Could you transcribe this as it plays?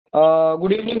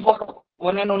Good evening for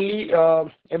one and only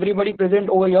everybody present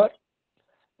over here.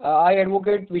 I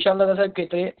advocate Vishal Dada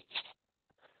Ketre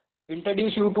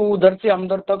introduce you to Dar Se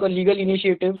Hamdard Tak, a legal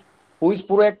initiative who is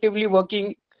proactively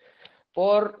working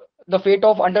for the fate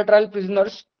of under trial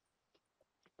prisoners.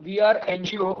 We are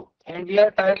NGO and we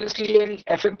are tirelessly an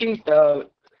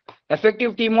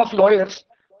effective team of lawyers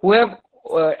who have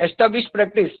established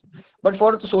practice. But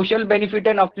for social benefit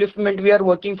and upliftment, we are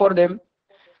working for them.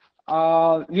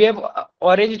 We have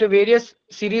arranged various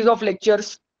series of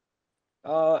lectures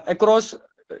across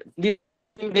these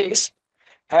days,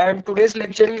 and today's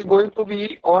lecture is going to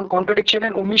be on contradiction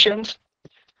and omissions.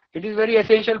 It is very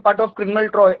essential part of criminal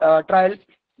trial.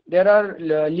 There are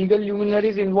legal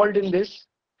luminaries involved in this,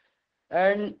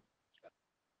 and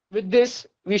with this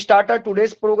we start our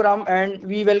today's program, and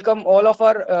we welcome all of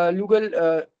our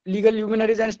legal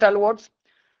luminaries and stalwarts,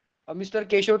 Mr.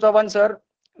 Keshav Chavan sir,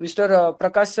 Mr.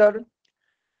 Prakash sir,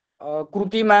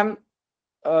 Kruti ma'am,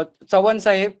 Chavan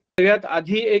sahib. सगळ्यात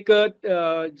आधी एक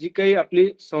जी काही आपली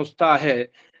संस्था आहे,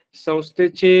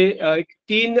 संस्थेचे एक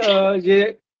 3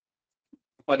 जे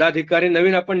पदाधिकारी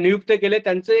नवीन आपण नियुक्त केले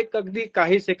त्यांचं एक अगदी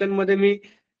काही सेकंद मध्ये मी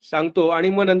सांगतो आणि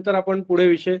मग नंतर आपण पुढे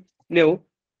विषय नेऊ.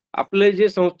 आपले जे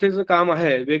संस्थेचं काम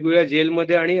आहे वेगवेगळ्या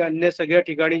जेलमध्ये आणि अन्य सगळ्या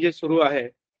ठिकाणी जे सुरू आहे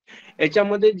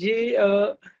याच्यामध्ये जी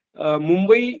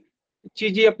मुंबईची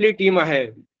जी आपली टीम आहे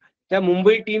त्या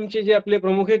मुंबई टीमचे जे आपले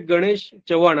प्रमुख आहेत गणेश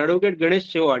चव्हाण, ॲडव्होकेट गणेश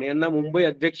चव्हाण यांना मुंबई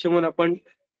अध्यक्ष म्हणून आपण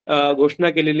घोषणा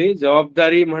केलेली.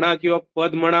 जबाबदारी म्हणा किंवा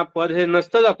पद म्हणा, पद हे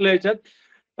नसतंच आपल्या याच्यात,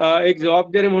 एक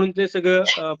जबाबदारी म्हणून ते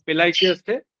सगळं पेलायची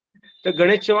असते. तर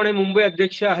गणेश चव्हाण हे मुंबई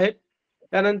अध्यक्ष आहेत.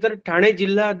 त्यानंतर ठाणे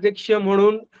जिल्हा अध्यक्ष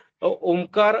म्हणून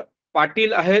ओमकार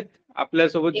पाटील आहेत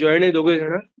आपल्यासोबत जॉईन आहे. दोघे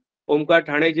जण ओमकार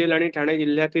ठाणे जेल आणि ठाणे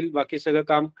जिल्ह्यातील बाकी सगळं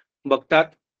काम बघतात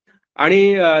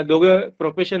आणि दोघं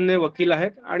प्रोफेशनने वकील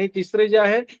आहेत. आणि तिसरे जे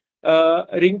आहे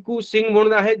रिंकू सिंग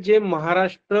म्हणून आहेत जे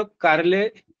महाराष्ट्र कार्यालय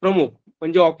प्रमुख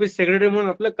म्हणजे ऑफिस सेक्रेटरी म्हणून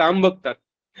आपलं काम बघतात.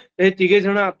 हे तिघे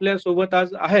जण आपल्या सोबत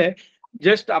आज आहे.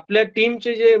 जस्ट आपल्या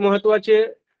टीमचे जे महत्वाचे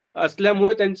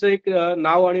असल्यामुळे त्यांचं एक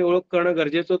नाव आणि ओळख करणं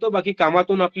गरजेचं होतं. बाकी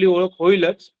कामातून आपली ओळख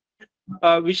होईलच.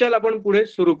 विशाल आपण पुढे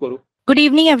सुरू करू. Good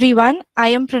evening, everyone. I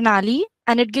am Pranali,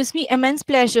 and it gives me immense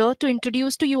pleasure to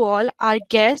introduce to you all our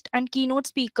guest and keynote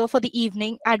speaker for the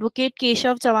evening, Advocate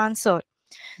Keshav Chavan, sir.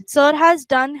 Sir has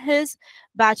done his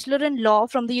Bachelor in Law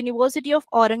from the University of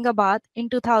Aurangabad in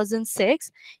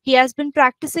 2006. He has been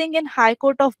practicing in High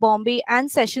Court of Bombay and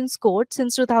Sessions Court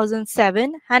since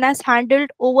 2007 and has handled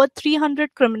over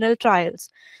 300 criminal trials.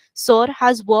 Sir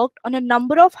has worked on a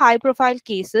number of high-profile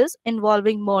cases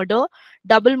involving murder,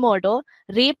 double murder,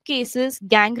 rape cases,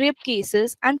 gang rape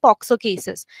cases, and POXO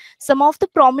cases. Some of the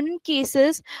prominent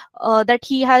cases that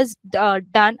he has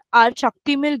done are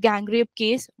Chakti Mill gang rape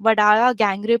case, Vadala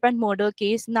gang rape and murder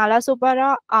case,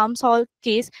 Nalasopara arms haul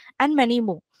case, and many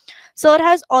more. Sir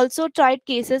has also tried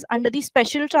cases under the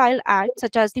Special Trial Act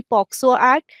such as the POXO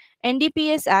Act,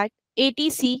 NDPS Act,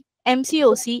 ATC,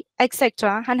 MCOC,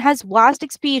 etc., and has vast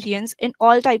experience in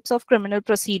all types of criminal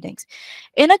proceedings.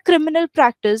 In a criminal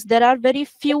practice, there are very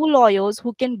few lawyers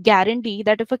who can guarantee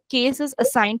that if a case is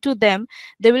assigned to them,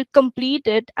 they will complete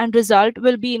it and result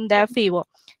will be in their favor.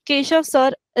 Keshav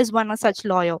sir is one such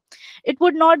lawyer. It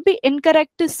would not be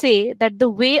incorrect to say that the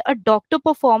way a doctor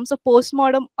performs a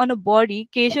postmortem on a body,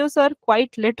 Keshav sir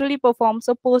quite literally performs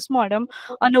a postmortem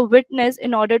on a witness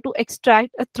in order to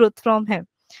extract a truth from him.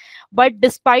 But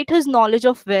despite his knowledge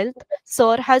of wealth,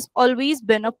 Sir has always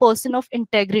been a person of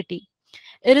integrity.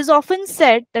 It is often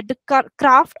said that the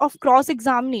craft of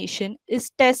cross-examination is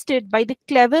tested by the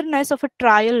cleverness of a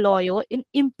trial lawyer in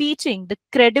impeaching the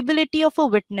credibility of a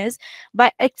witness by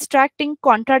extracting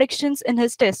contradictions in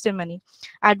his testimony.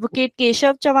 Advocate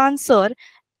Keshav Chavan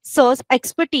Sir's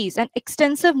expertise and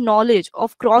extensive knowledge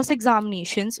of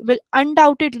cross-examinations will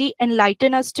undoubtedly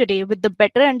enlighten us today with the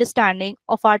better understanding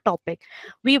of our topic.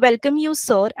 We welcome you,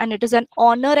 sir, and it is an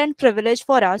honor and privilege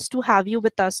for us to have you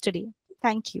with us today.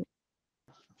 Thank you.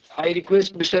 I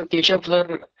request Mr. Keshav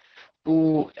sir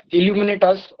to illuminate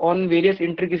us on various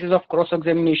intricacies of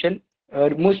cross-examination.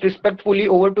 Most respectfully,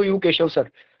 over to you, Keshav sir.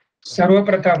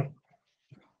 सर्वप्रथम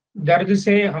दर्द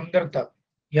से हमदर्द तक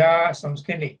या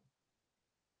संस्थेने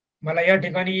मला या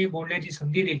ठिकाणी बोलण्याची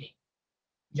संधी दिली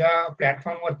ज्या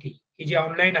प्लॅटफॉर्मवरती की जी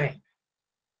ऑनलाईन आहे.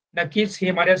 नक्कीच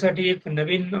हे माझ्यासाठी एक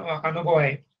नवीन अनुभव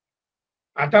आहे.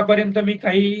 आतापर्यंत मी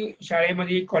काही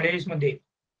शाळेमध्ये कॉलेजेसमध्ये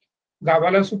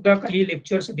गावाला सुद्धा काही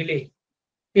लेक्चर्स दिले.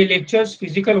 ते लेक्चर्स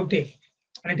फिजिकल होते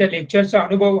आणि त्या लेक्चरचा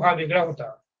अनुभव हा वेगळा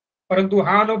होता. परंतु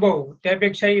हा अनुभव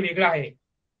त्यापेक्षाही वेगळा आहे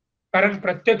कारण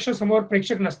प्रत्यक्ष समोर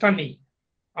प्रेक्षक नसताना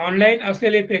ऑनलाईन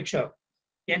असलेले प्रेक्षक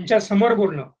यांच्या समोर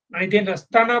बोलणं आणि ते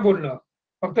नसताना बोलणं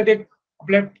फक्त ते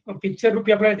आपल्या पिक्चर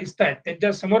रूपी आपल्याला दिसत आहेत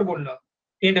त्यांच्या समोर बोलणं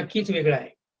हे नक्कीच वेगळं आहे.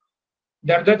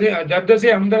 दर्द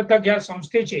से हमदर्द तक या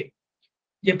संस्थेचे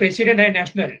जे प्रेसिडेंट आहे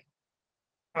नॅशनल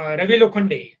रवी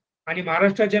लोखंडे आणि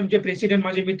महाराष्ट्राचे आमचे प्रेसिडेंट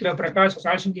माझे मित्र प्रकाश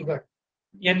साळशिंगीकर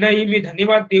यांनाही मी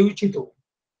धन्यवाद देऊ इच्छितो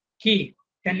की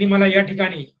त्यांनी मला या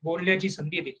ठिकाणी बोलण्याची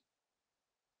संधी दिली.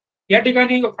 या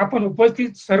ठिकाणी आपण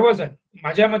उपस्थित सर्वजण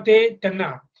माझ्या मते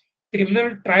त्यांना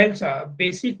क्रिमिनल ट्रायलचा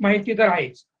बेसिक माहिती तर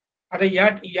आहेच. आता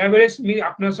यावेळेस मी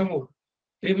आपणासमोर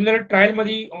क्रिमिनल ट्रायल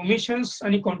मध्ये ओमिशन्स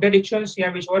आणि कॉन्ट्रडिक्शन्स या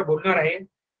विषयावर बोलणार आहे.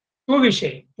 तो विषय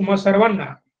तुम्हा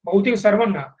सर्वांना, बहुतेक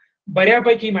सर्वांना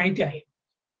बऱ्यापैकी माहिती आहे.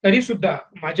 तरी सुद्धा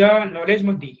माझ्या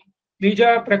नॉलेजमध्ये मी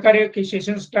ज्या प्रकारे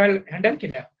सेशन्स ट्रायल हँडल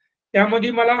केल्या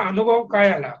त्यामध्ये मला अनुभव काय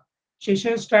आला,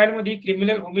 सेशन्स ट्रायल मध्ये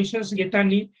क्रिमिनल ओमिशन्स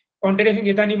घेताना, कॉन्ट्रडिक्शन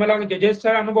घेताना मला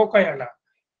जजेसचा अनुभव काय आला,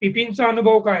 पिपिनचा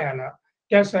अनुभव काय आला,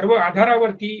 त्या सर्व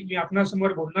आधारावरती मी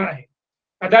आपणासमोर बोलणार आहे.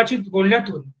 कदाचित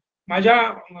बोलण्यातून माझ्या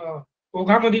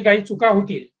ओघामध्ये काही चुका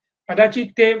होतील, कदाचित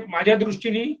ते माझ्या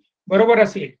दृष्टीने बरोबर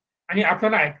असेल आणि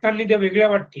आपल्याला ऐकताना ते वेगळ्या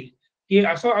वाटतील, हे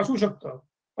असं असू शकतं,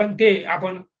 पण ते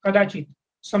आपण कदाचित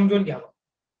समजून घ्यावं.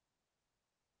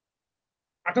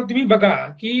 आता तुम्ही बघा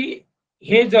की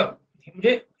हे जग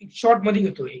म्हणजे शॉर्ट मध्ये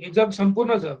घेतोय, हे जग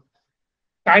संपूर्ण जग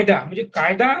कायदा म्हणजे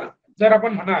कायदा जर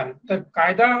आपण म्हणाल तर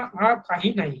कायदा हा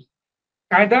काही नाही.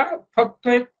 कायदा फक्त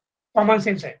एक कॉमन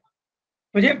सेन्स आहे.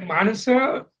 म्हणजे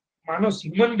माणूस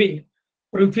ह्युमन बिंग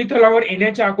पृथ्वी तलावर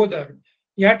येण्याच्या अगोदर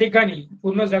या ठिकाणी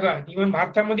पूर्ण जगात इव्हन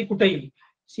भारतामध्ये कुठेही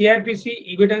सीआरपीसी,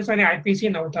 इव्हिडन्स आणि आयपीसी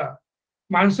नव्हता.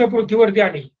 माणसं पृथ्वीवरती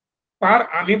आली फार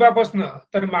आमिबापासनं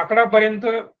तर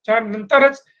माकडापर्यंतच्या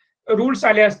नंतरच रूल्स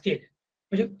आले असतील.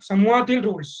 म्हणजे समूहातील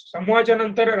रूल्स, समूहाच्या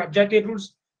नंतर राज्यातील रूल्स,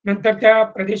 नंतर त्या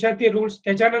प्रदेशातील रूल्स,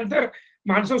 त्याच्यानंतर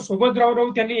माणसं सोबत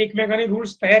राहून त्यांनी एकमेकांनी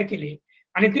रूल्स तयार केले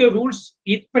आणि ते रूल्स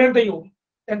इथपर्यंत येऊन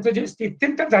त्यांचं जे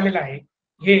स्थित्यंतर झालेलं आहे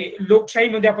हे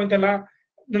लोकशाहीमध्ये आपण त्याला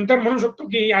नंतर म्हणू शकतो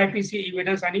की आयपीसी,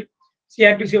 इव्हिडन्स आणि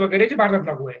सीआरपीसी वगैरे जे भारतात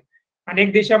लागू आहे.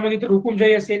 अनेक देशामध्ये तर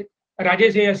हुकुमशाही असेल,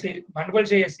 राजेशाही असेल,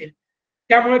 भांडवलशाही असेल,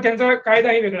 त्यामुळे त्यांचा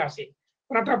कायदाही वेगळा असेल.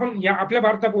 पण आता आपण या आपल्या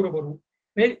भारताबरोबर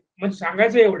म्हणजे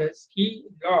सांगायचं एवढंच की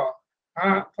लॉ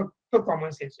हा फक्त कॉमन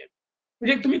सेन्स आहे.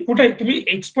 म्हणजे तुम्ही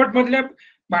एक्सपर्ट मधल्या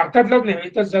भारतातलाच नाही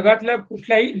तर जगातल्या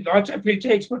कुठल्याही लॉच्या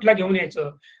फील्डच्या एक्सपर्टला घेऊन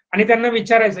यायचं आणि त्यांना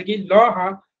विचारायचं की लॉ हा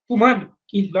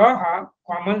की लॉ हा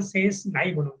कॉमन सेन्स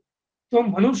नाही म्हणून. तो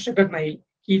म्हणूच शकत नाही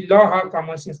की लॉ हा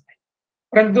कॉमन सेन्स नाही.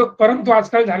 परंतु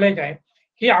आजकाल झालंय काय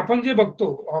की आपण जे बघतो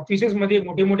ऑफिसेस मध्ये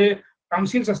मोठे मोठे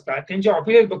काउन्सिल्स असतात, त्यांचे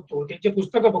ऑफिसेस बघतो, त्यांचे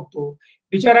पुस्तकं बघतो,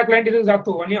 बिचारा क्लायंट तिथे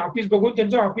जातो आणि ऑफिस बघून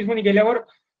त्यांच्या ऑफिसमध्ये गेल्यावर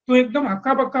तो एकदम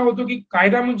हक्काबक्का होतो की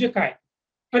कायदा म्हणजे काय.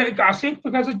 तर असं एक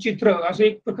प्रकारचं चित्र, असं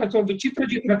एक प्रकारचं विचित्र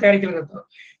चित्र तयार केलं जातं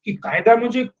की कायदा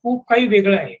म्हणजे खूप काही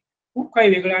वेगळं आहे, खूप काही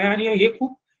वेगळं आहे आणि हे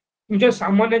खूप तुमच्या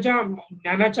सामान्याच्या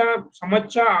ज्ञानाच्या,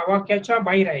 समजच्या, आवाक्याच्या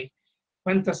बाहेर आहे.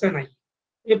 पण तसं नाही.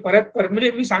 हे परत परत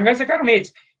म्हणजे मी सांगायचं कारण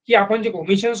हेच की आपण जे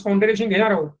ओमिशन्स कॉन्ट्रडिक्शन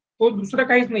घेणार आहोत तो दुसरं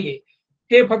काहीच नाहीये.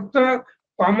 ते फक्त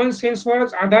कॉमन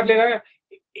सेन्सवरच आधारलेला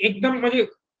एकदम म्हणजे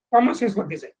कॉमन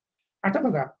सेन्सवरतीच आहे. आता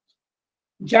बघा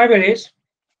ज्या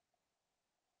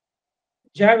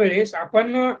वेळेस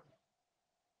आपण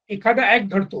एखादा ऍक्ट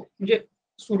घडतो म्हणजे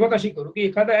सुरुवात अशी करू की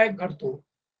एखादा ऍक्ट घडतो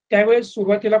त्यावेळेस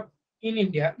सुरुवातीला इन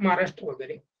इंडिया, महाराष्ट्र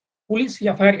वगैरे पोलीस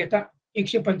एफ आय आर घेतात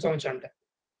 155 अंडर.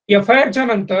 एफ आय आरच्या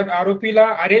नंतर आरोपीला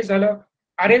अरेस्ट झालं.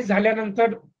 अरेस्ट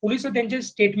झाल्यानंतर पोलिस त्यांचे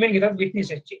स्टेटमेंट घेतात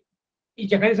विटनेसेसचे की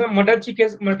ज्या मर्डरची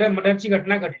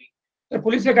घटना घडली तर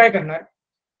पोलिस काय करणार,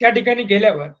 त्या ठिकाणी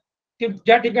गेल्यावर ते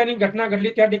ज्या ठिकाणी घटना घडली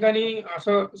त्या ठिकाणी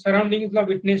असं सराउंडिंगला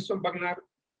विटनेस बघणार,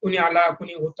 कोणी आला,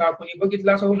 कोणी होता, कोणी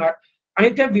बघितलं असं होणार आणि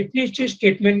त्या विटनेसचे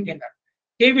स्टेटमेंट घेणार.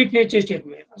 ते विटनेसचे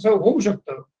स्टेटमेंट असं होऊ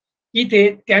शकतं की ते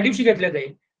त्या दिवशी घेतल्या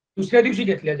जाईल, दुसऱ्या दिवशी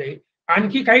घेतल्या जाईल,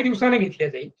 आणखी काही दिवसांनी घेतल्या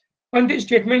जाईल. पण ते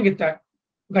स्टेटमेंट घेतात.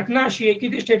 घटना अशी आहे की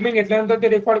ते स्टेटमेंट घेतल्यानंतर ते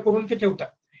रेकॉर्ड करून ते ठेवतात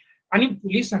आणि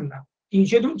पोलिसांना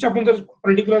 302 आपण जर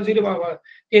पर्टिक्युलर जरी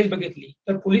केस बघितली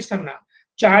तर पोलिसांना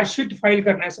चार्जशीट फाईल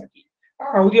करण्यासाठी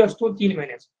अवधी असतो 3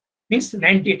 महिन्याचा, मीन्स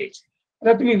 90 डेज.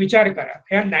 आता तुम्ही विचार करा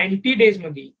ह्या 90 डेज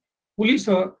मध्ये पोलिस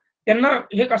त्यांना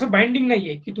हे असं बाइंडिंग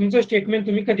नाहीये की तुमचं स्टेटमेंट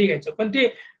तुम्ही कधी घ्यायचं, पण ते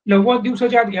 90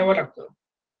 दिवसाच्या आत घ्यावं लागतं.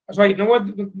 सॉरी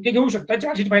 90 ते घेऊ शकतात,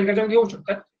 चार्जशीट फाईल करायचं घेऊ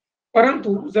शकतात.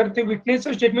 परंतु जर ते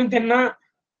विटनेसचं स्टेटमेंट त्यांना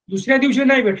दुसऱ्या दिवशी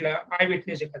नाही भेटलं आय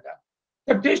विटनेस एखादा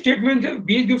तर ते स्टेटमेंट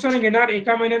 20 दिवसाने घेणार, 1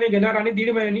 महिन्याने घेणार आणि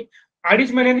 1.5 महिन्यांनी,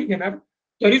 2.5 महिन्यांनी घेणार.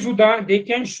 तरी सुद्धा they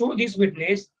can show this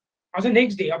witness on the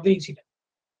next day of the incident.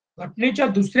 घटनेच्या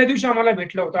दुसऱ्या दिवशी आम्हाला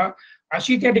भेटला होता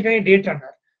अशी त्या ठिकाणी डेट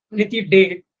राहणार. म्हणजे ती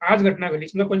डेट आज घटना घडली,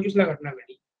 समजा 25ला घटना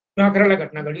घडली किंवा 11ला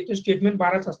घटना घडली तर स्टेटमेंट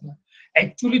 12च असणार.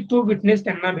 ऍक्च्युली तो विटनेस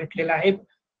त्यांना भेटलेला आहे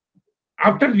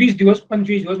आफ्टर 20 दिवस,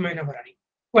 25 दिवस, महिनाभराने.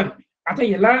 पण आता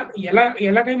याला याला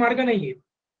याला काही मार्ग नाहीये.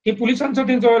 हे पोलिसांचा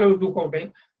त्यांचा लुकआउट आहे.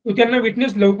 तो त्यांना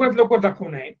विटनेस लवकरात लवकर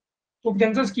दाखवणं आहे. तो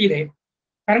त्यांचा स्किल आहे.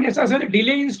 कारण याचा असं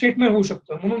डिले इन स्टेटमेंट होऊ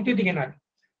शकतं म्हणून ते घेणार.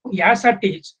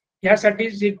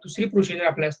 यासाठीच एक दुसरी प्रोसिजर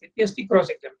आपल्या असते ती असते क्रॉस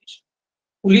एक्झामिनेशन.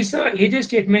 पोलिस हे जे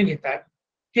स्टेटमेंट घेतात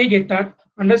ते घेतात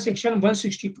अंडर सेक्शन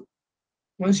 162.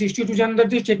 162 च्या अंदर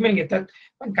जे स्टेटमेंट घेतात,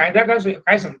 पण कायदा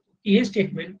काय सांगतो की हे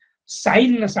स्टेटमेंट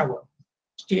साईन नसावं.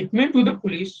 Statement to the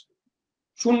police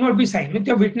should not be sine. म्हणजे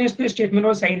त्या विटनेसने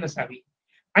स्टेटमेंटवर साईन नसावी.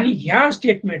 आणि ह्या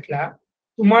स्टेटमेंटला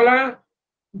तुम्हाला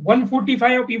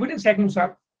 145 ऑफ एव्हिडन्स ऍक्ट नुसार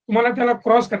तुम्हाला त्याला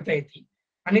क्रॉस करता येते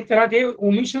आणि त्याला ते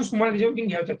ओमिशन्स तुम्हाला त्याच्यावरून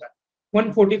घ्यावं येतात.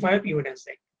 145 ऑफ एव्हिडन्स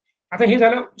ऍक्ट. आता हे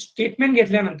झालं स्टेटमेंट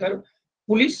घेतल्यानंतर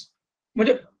पोलीस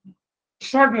म्हणजे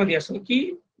शॉर्ट मध्ये असं की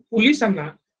पोलिसांना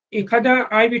एखाद्या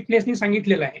आय विटनेसने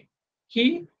सांगितलेलं आहे की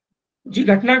जी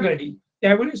घटना घडली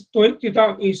त्यावेळेस तो एक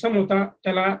तिथं इसम होता,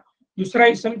 त्याला दुसरा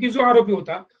इसम की जो आरोपी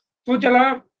होता तो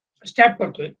त्याला स्टॅप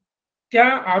करतोय. त्या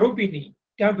आरोपीने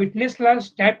त्या विटनेसला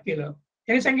स्टॅप केलं.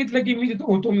 त्याने सांगितलं की मी तिथं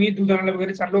होतो, मी दूध आणायला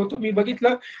वगैरे चाललो होतो, मी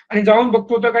बघितलं आणि जाऊन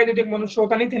बघतो तर काय तिथे एक मनुष्य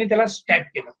होता आणि त्याने त्याला स्टॅप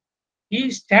केलं.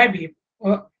 ही स्टॅब ही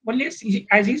म्हणजे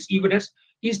as is evidence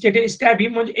he stated स्टॅब ही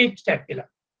म्हणजे एक स्टॅप केला.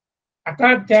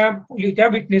 आता त्या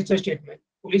विटनेसचं स्टेटमेंट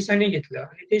पोलिसांनी घेतलं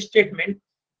आणि ते स्टेटमेंट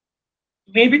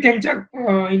मे बी त्यांच्या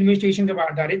इन्व्हेस्टिगेशनच्या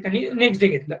आधारे त्यांनी नेक्स्ट डे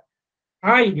घेतलं.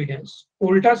 हा एव्हिडन्स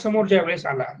कोर्टासमोर ज्या वेळेस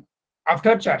आला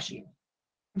after chargesheet,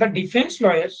 the defence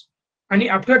lawyers आणि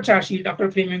after chargesheet, after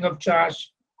framing of charge,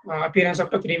 appearance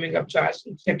after framing of charge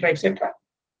etcetera etcetera,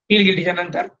 प्ली गिल्टीच्या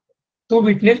नंतर तो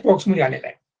विटनेस बॉक्समध्ये आलेला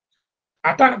आहे.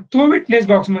 आता तो विटनेस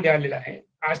बॉक्समध्ये आलेला आहे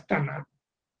असताना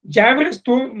ज्यावेळेस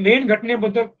तो मेन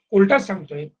घटनेबद्दल कोर्टात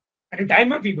सांगतोय आणि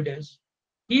time of evidence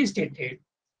he stated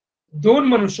 2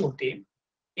 मनुष्य होते.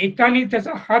 एकाने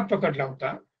त्याचा हात पकडला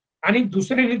होता आणि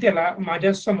दुसऱ्याने त्याला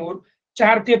माझ्या समोर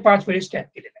 4 ते 5 वेळेस स्टॅप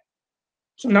केलेला आहे.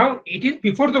 So now it is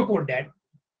before the court that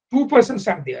 2 persons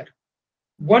are there.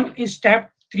 One is stabbed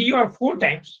 3 or 4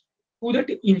 times to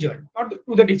the injured, not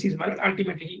to the deceased, but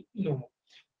ultimately no more.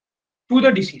 To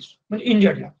the deceased म्हणजे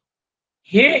इंजर्डला.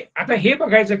 हे आता हे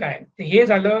बघायचं काय, तर हे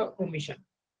झालं ओमिशन.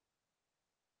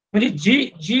 म्हणजे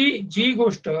जी जी जी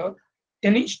गोष्ट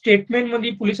त्यांनी स्टेटमेंट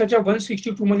मध्ये पोलिसाच्या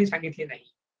 162 मध्ये सांगितली नाही,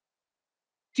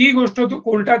 ती गोष्ट तो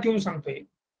कोर्टात येऊन सांगतोय.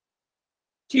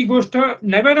 ती गोष्ट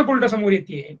नव्यानं कोर्टासमोर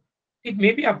येते. It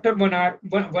may be after 1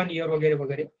 hour 1 year वगैरे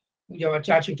वगैरे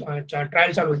जेव्हा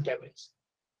ट्रायल चालू होईल त्यावेळेस.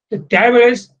 तर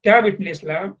त्यावेळेस त्या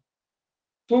विटनेसला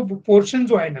तो पोर्शन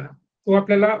जो आहे ना तो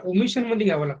आपल्याला ओमिशन मध्ये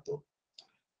घ्यावा लागतो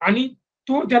आणि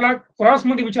तो त्याला क्रॉस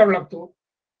मध्ये विचारावा लागतो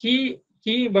की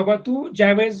की बाबा तू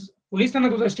ज्यावेळेस पोलिसांना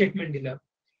तुझं स्टेटमेंट दिलं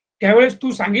त्यावेळेस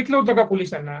तू सांगितलं होतं का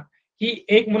पोलिसांना की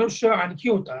एक मनुष्य आणखी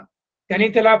होता, त्याने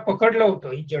त्याला पकडलं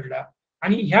होतं इंजर्डला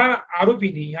आणि ह्या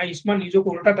आरोपीने ह्या इस्मानी जो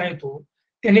कोर्टात आहे तो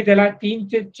त्याने त्याला 3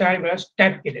 ते 4 वेळा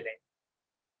स्टॅप केलेला आहे.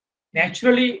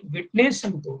 नॅचरली विटनेस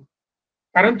सांगतो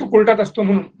कारण तो कोर्टात असतो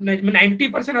म्हणून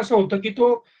 90% असं होतं की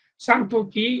तो सांगतो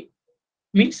की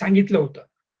मी सांगितलं होतं.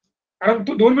 कारण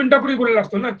तो 2 मिनिटापूर्वी बोललेला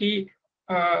असतो ना की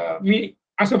मी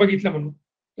असं बघितलं म्हणून.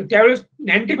 तर त्यावेळेस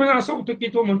 90% असं होतं की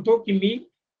तो म्हणतो की मी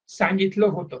सांगितलं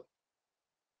होतं.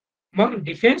 मग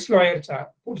डिफेन्स लॉयरचा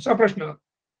पुढचा प्रश्न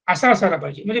असा असायला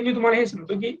पाहिजे. म्हणजे मी तुम्हाला हे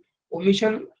सांगतो की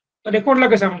ओमिशन रेकॉर्डला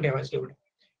कसं आणून ठेवायचं एवढं.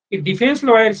 की डिफेन्स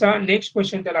लॉयरचा नेक्स्ट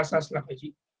क्वेश्चन त्याला असा असला पाहिजे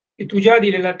की तुझ्या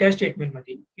दिलेल्या त्या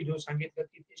स्टेटमेंटमध्ये की जो सांगितलं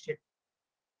की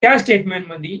त्या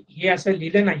स्टेटमेंटमध्ये हे असं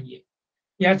लिहिलं नाहीये.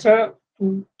 याचं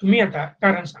तुम्ही आता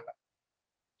कारण सांगा.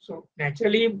 सो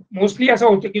नॅचरली मोस्टली असं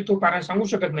होतं की तो कारण सांगू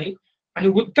शकत नाही आणि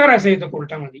उत्तर असं येतं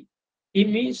कोर्टामध्ये की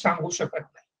मी सांगू शकत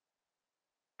नाही.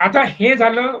 आता हे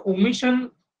झालं ओमिशन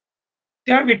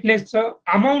त्या विटनेसचं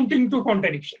अमाउंटिंग टू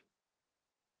कॉन्ट्रडिक्शन.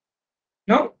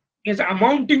 नो याचं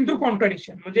अमाउंटिंग टू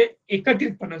कॉन्ट्रडिक्शन म्हणजे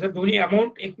एकत्रितपणे जर दोन्ही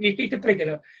अमाऊंट एकत्र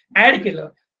केलं, ऍड केलं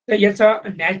तर याचा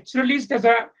नॅचरलीच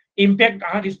त्याचा इम्पॅक्ट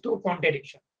हा दिसतो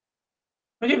कॉन्ट्रडिक्शन.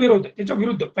 म्हणजे विरोध, त्याच्या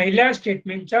विरुद्ध पहिल्या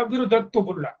स्टेटमेंटच्या विरोधात तो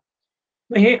बोलला.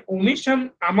 मग हे ओमिशन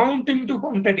अमाउंटिंग टू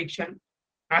कॉन्ट्रडिक्शन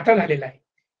आता झालेला आहे.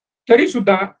 तरी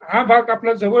सुद्धा हा भाग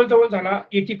आपला जवळजवळ झाला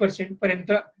 80%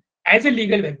 पर्यंत ऍज अ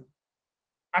लिगल व्हॅल्यू.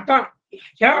 आता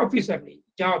ह्या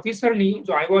ऑफिसरनी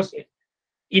जो आयओ असेल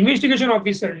इन्व्हेस्टिगेशन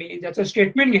ऑफिसरनी ज्याचं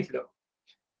स्टेटमेंट घेतलं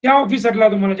त्या ऑफिसरला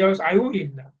तुम्हाला ज्यावेळेस आयओ येईल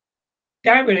ना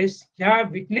त्यावेळेस ह्या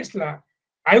विटनेसला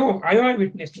आयओ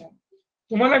विटनेसला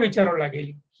तुम्हाला विचारावं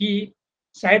लागेल की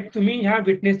साहेब तुम्ही ह्या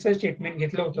विटनेसचं स्टेटमेंट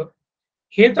घेतलं होतं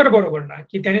हे तर बरोबर ना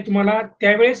की त्याने तुम्हाला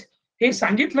त्यावेळेस हे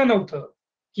सांगितलं नव्हतं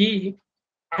की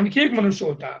आणखी एक मनुष्य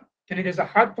होता, त्याने त्याचा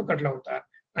हात पकडला होता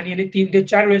आणि याने 3 ते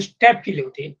 4 वेळेस टॅप केले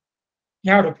होते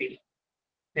ह्या आरोपीने.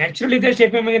 नॅचरली त्या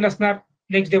स्टेटमेंटमध्ये नसणार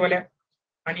नेक्स्ट डेवाल्या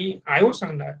आणि आयोग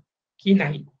सांगणार की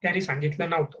नाही त्याने सांगितलं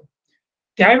नव्हतं.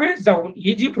 त्यावेळेस जाऊन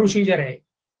ही जी प्रोसिजर आहे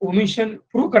ओमिशन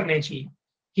प्रूव्ह करण्याची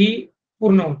ही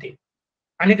पूर्ण होते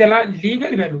आणि त्याला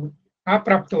लीगल व्हॅल्यू हा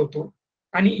प्राप्त होतो.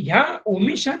 आणि ह्या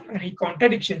ओमिशन आणि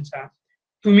कॉन्ट्राडिक्शनचा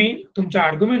तुम्ही तुमच्या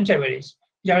आर्ग्युमेंटच्या वेळेस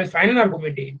ज्यावेळेस फायनल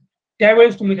आर्ग्युमेंट येईल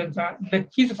त्यावेळेस तुम्ही त्यांचा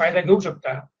नक्कीच फायदा घेऊ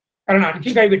शकता. कारण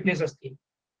आणखी काही विटनेस असतील,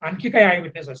 आणखी काही आय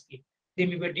विटनेस असतील, दे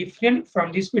may be different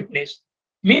from this witness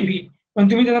may be, पण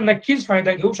तुम्ही त्याचा नक्कीच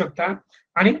फायदा घेऊ शकता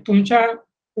आणि तुमच्या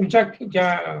तुमच्या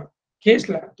ज्या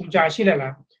केसला, तुमच्या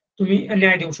आशिलाला तुम्ही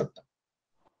न्याय देऊ शकता.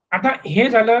 आता हे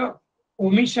झालं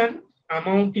ओमिशन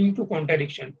अमाउंटिंग टू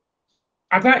कॉन्ट्राडिक्शन.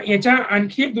 आता याच्या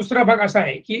आणखी एक दुसरा भाग असा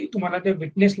आहे की तुम्हाला त्या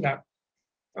विटनेसला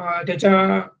त्याच्या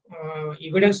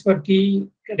एव्हिडन्सवरती,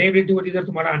 क्रेडिबिलिटीवरती जर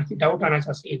तुम्हाला आणखी डाऊट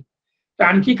आणायचा असेल तर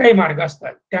आणखी काही मार्ग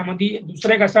असतात. त्यामध्ये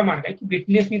दुसरा एक असा मार्ग आहे की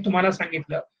विटनेसनी तुम्हाला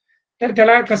सांगितलं तर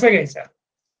त्याला कसं घ्यायचं.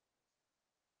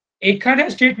 एखाद्या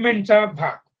स्टेटमेंटचा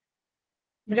भाग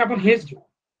म्हणजे आपण हेच घेऊ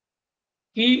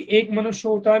की एक मनुष्य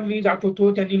होता, मी जात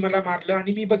होतो, त्यांनी मला मारलं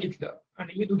आणि मी बघितलं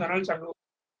आणि मी दुधानाला चाललो.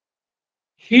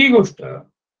 ही गोष्ट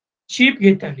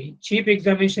चीफ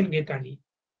एक्झामिनेशन घेताना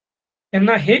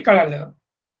त्यांना हे कळालं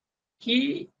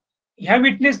की ह्या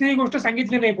विटनेसने ही गोष्ट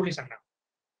सांगितली नाही पोलिसांना.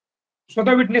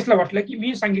 स्वतः विटनेसला वाटलं की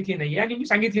मी सांगितली नाही आणि मी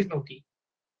सांगितलीच नव्हती.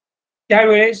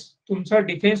 त्यावेळेस तुमचा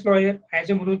डिफेन्स लॉयर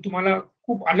ॲज अ म्हणून तुम्हाला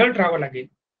खूप अलर्ट राहावं लागेल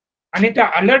आणि त्या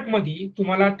अलर्टमध्ये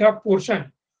तुम्हाला त्या पोर्शन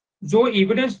जो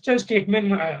एव्हिडन्सच्या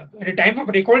स्टेटमेंट टाइम ऑफ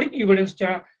रेकॉर्डिंग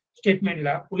एव्हिडन्सच्या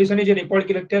स्टेटमेंटला पोलिसांनी जे रेकॉर्ड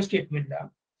केलं त्या स्टेटमेंटला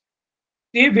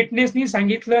ते विटनेसनी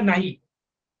सांगितलं नाही,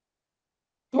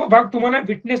 तो भाग तुम्हाला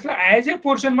विटनेसला ॲज अ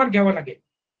पोर्शन मार्क घ्यावा लागेल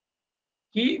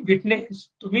की विटनेस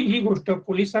तुम्ही ही गोष्ट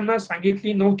पोलिसांना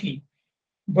सांगितली नव्हती,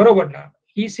 बरोबर ना.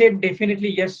 ही सेड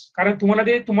डेफिनेटली येस, कारण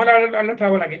तुम्हाला अलर्ट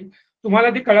राहावं लागेल. तुम्हाला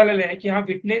ते कळालेलं आहे की हा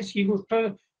विटनेस ही गोष्ट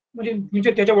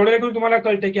म्हणजे त्याच्या वडिलांकडून तुम्हाला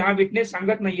कळतंय की हा विटनेस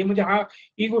सांगत नाहीये म्हणजे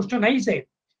ही गोष्ट नाहीच आहे.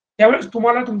 त्यावेळेस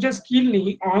तुम्हाला तुमच्या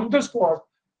स्किलनी ऑन द स्पॉट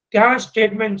त्या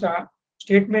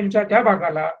स्टेटमेंटच्या त्या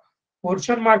भागाला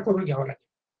पोर्शन मार्क करून घ्यावं लागेल.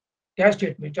 त्या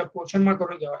स्टेटमेंटच्या पोर्शन मार्क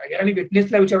करून घ्यावं लागेल आणि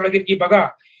विटनेसला विचारावं लागेल की बघा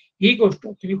ही गोष्ट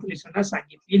तुम्ही पोलिसांना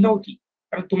सांगितली नव्हती.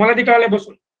 कारण तुम्हाला ते कळालंय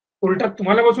बसून, कोर्टात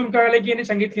तुम्हाला बसून कळालंय की याने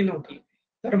सांगितली नव्हती,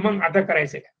 तर मग आता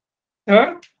करायचंय काय.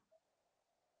 तर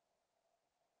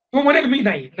तो म्हणेल मी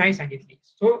नाही सांगितली.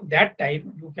 So that time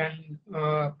you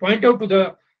can point out to the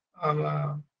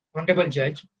honourable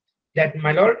जज that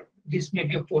my Lord this may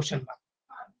be a portion mark.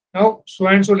 Now so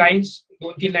and so lines,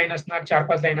 2-3 line असणार,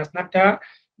 4-5 लाईन असणार, त्या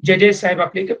जजेस साहेब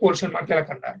आपले ते पोर्शन मार्क त्याला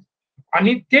करणार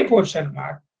आणि ते पोर्शन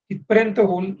मार्क तिथपर्यंत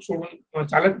होऊन सोडून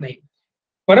चालत नाही.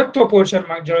 परत तो पोर्शन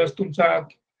मार्क ज्यावेळेस तुमचा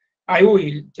आयो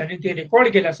येईल ज्याने ते रेकॉर्ड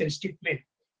केलं असेल स्टेटमेंट,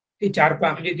 ते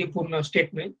 4-5 म्हणजे ते पूर्ण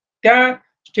स्टेटमेंट, त्या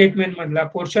स्टेटमेंट मधला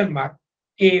पोर्शन मार्क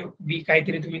ए बी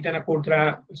काहीतरी तुम्ही त्यांना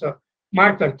कोर्टला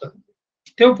मार्क करतं,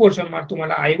 तो पोर्शन मार्क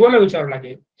तुम्हाला आयोला विचारावं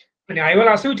लागेल आणि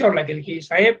आयोला असं विचारावं लागेल की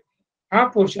साहेब हा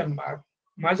पोर्शन मार्क,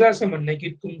 माझं असं म्हणणं आहे की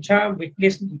तुमच्या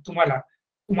विटनेस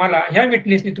तुम्हाला ह्या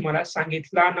विटनेसने तुम्हाला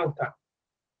सांगितला नव्हता.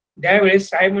 त्यावेळेस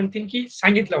साहेब म्हणतील की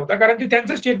सांगितला होता, कारण ते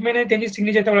त्यांचं स्टेटमेंट आहे, त्यांची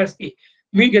सिग्नेचर त्यावेळेस असते.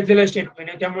 मी घेतलेलं स्टेटमेंट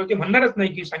आहे, त्यामुळे ते म्हणणारच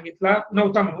नाही की सांगितला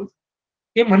नव्हता म्हणून.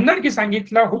 ते म्हणणार की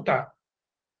सांगितला होता.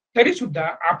 तरी सुद्धा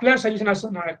आपल्या सजेशन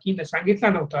असं म्हणणार की सांगितला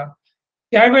नव्हता.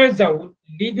 त्यावेळेस जाऊन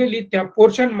लिगली त्या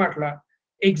पोर्शन मार्कला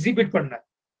एक्झिबिट पडणार,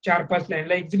 4-5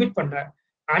 लाईनला एक्झिबिट पडणार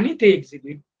आणि ते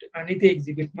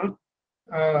एक्झिबिट मग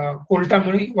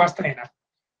कोर्टामुळे वाचता येणार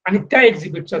आणि त्या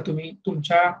एक्झिबिटचा तुम्ही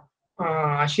तुमच्या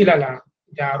आशिलाला,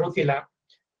 त्या आरोपीला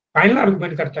फायनल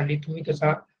आर्ग्युमेंट करताना तुम्ही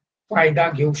त्याचा फायदा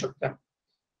घेऊ शकता.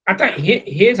 आता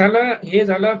हे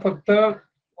झालं फक्त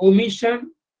ओमिशन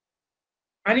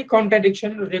आणि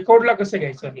कॉन्ट्राडिक्शन रेकॉर्डला कसं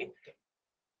घ्यायचं हे.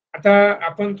 आता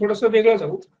आपण थोडंसं वेगळं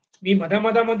जाऊ. मी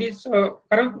मधामध्येच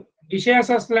कारण विषय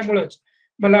असा असल्यामुळेच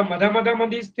मला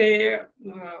मधामध्येच ते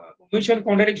ओमिशन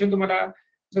कॉन्ट्राडिक्शन तुम्हाला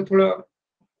थोडं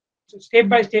स्टेप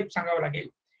बाय स्टेप सांगावं लागेल,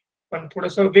 पण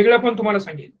थोडंसं वेगळं पण तुम्हाला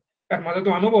सांगेल, कारण माझा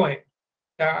तो अनुभव आहे.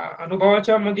 त्या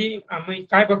अनुभवाच्या मध्ये आम्ही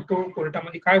काय बघतो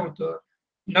कोर्टामध्ये काय होतं,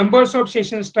 नंबर्स ऑफ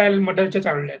सेशन ट्रायल मर्डरच्या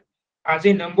चालल्या आहेत, आज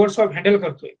हे नंबर्स ऑफ हँडल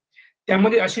करतोय.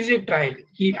 त्यामध्ये अशीच एक ट्रायल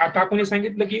की आता आपण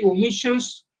सांगितलं की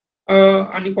ओमिशन्स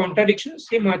आणि कॉन्ट्राडिक्शन्स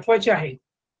हे महत्वाचे आहेत,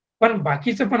 पण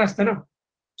बाकीचं पण असतं ना.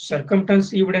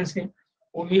 सर्कमटन्स एव्हिडन्स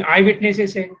आहे, आय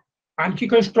विटनेसेस आहे, आणखी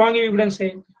काही स्ट्रॉंग एव्हिडन्स आहे.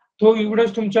 तो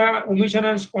एव्हिडन्स तुमच्या ओमिशन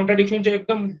आणि कॉन्ट्राडिक्शनच्या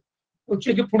एकदम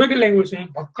पुढे गेलेला एव्हिडन्स आहे,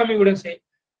 भक्कम एव्हिडन्स आहे,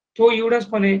 तो एव्हिडन्स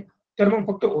पण आहे. तर मग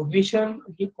फक्त ओमिशन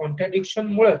आणि कॉन्ट्राडिक्शन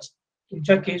मुळेच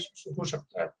तुमच्या केस सुटू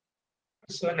शकतात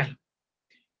असं नाही.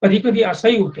 कधी कधी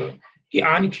असंही होतं की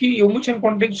आणखी ओमिशन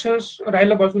कॉन्ट्राडिक्शन्स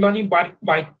राहिलं बाजूला आणि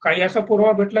काही असा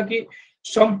पुरावा भेटला की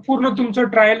संपूर्ण तुमचं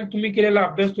ट्रायल, तुम्ही केलेला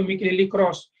अभ्यास, तुम्ही केलेली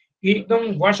क्रॉस ही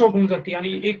एकदम वॉश आउट होऊन जाते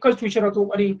आणि एकच विचार होतो,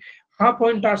 आणि हा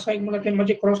पॉईंट असा एक मला ते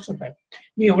माझे क्रॉस आहे.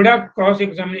 मी एवढ्या क्रॉस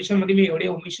एक्झामिनेशन मध्ये मी एवढे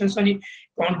ओमिशन्स आणि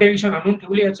कॉन्ट्रॅडिक्शन आणून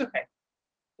ठेवले याचं काय?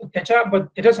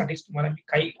 त्याच्यासाठीच तुम्हाला मी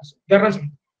काही उदाहरण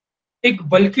सांगतो. एक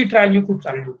बल्की ट्रायल मी खूप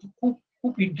चालवली होती. खूप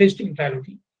खूप इंटरेस्टिंग ट्रायल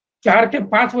होती. 4 ते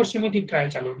 5 वर्ष मी ती ट्रायल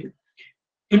चालवली.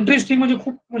 इंटरेस्टिंग म्हणजे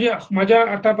खूप म्हणजे माझ्या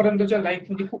आतापर्यंतच्या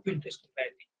लाईफमध्ये खूप इंटरेस्टिंग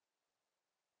ट्रायल.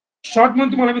 शॉर्ट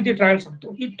मध्ये तुम्हाला मी ती ट्रायल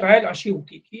सांगतो. ही ट्रायल अशी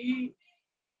होती की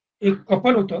एक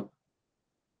कपल होतं.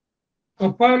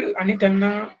 कपल आणि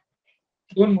त्यांना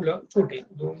 2 मुलं छोटे,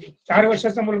 4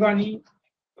 वर्षाचा मुलगा आणि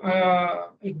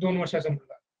एक 2 वर्षाचा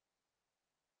मुलगा.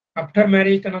 आफ्टर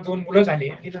मॅरेज त्यांना 2 मुलं झाले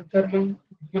आणि नंतर मग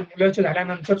मुलाचे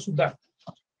झाल्यानंतर सुद्धा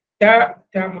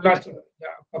त्या मुलाचं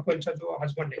त्या कपलचा जो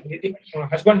हसबंड आहे म्हणजे ते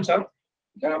हसबंडचा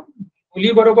त्या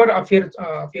मुलीबरोबर अफेअर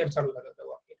चालू झालं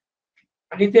तेव्हा.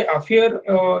 आणि ते अफेअर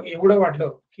एवढं वाढलं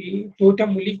की तो त्या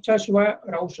मुलीच्या शिवाय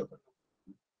राहू शकत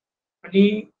नाही.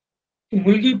 आणि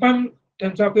मुलगी पण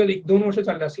त्यांचा आपल्याला 1-2 वर्ष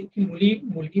चाललं असेल की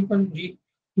मुलगी पण जी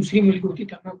दुसरी मुलगी होती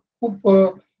त्यांना खूप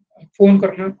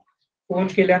फोन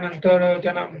केल्यानंतर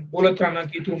त्यांना बोलत राहणं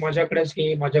की तू माझ्याकडेच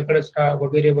राहा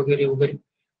वगैरे वगैरे वगैरे.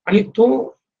 आणि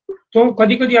तो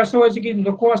कधी कधी असं व्हायचं की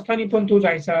नको असताना पण तो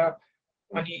जायचा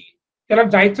आणि त्याला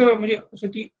जायचं म्हणजे असं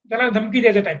की त्याला धमकी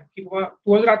द्यायचा टाईप की बाबा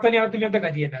तू जर आता नाही आला तर मी आता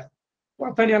कधी येणार, तू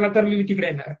आता नाही आला तर मी तिकडे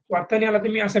येणार, तू आता नाही आला तर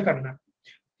मी असं करणार.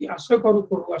 की असं करू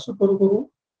करू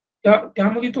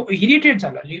त्यामध्ये तो इरिटेट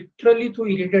झाला. लिटरली तो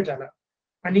इरिटेट झाला.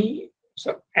 आणि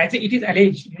ऍज इट इज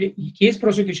अलेज म्हणजे ही केस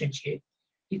प्रोसिक्युशनची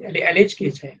आहे, अलेज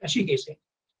केस आहे, अशी केस आहे.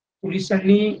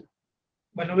 पोलिसांनी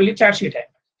बनवलेली चार्जशीट आहे.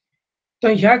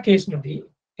 तर ह्या केसमध्ये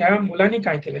त्या मुलाने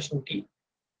काय केलं शेवटी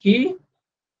की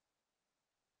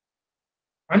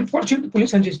अनफॉर्च्युनेट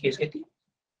पोलिसांचीच केस आहे ती.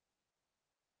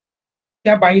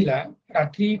 त्या बाईला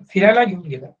रात्री फिरायला घेऊन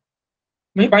गेला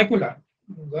म्हणजे बायकोला,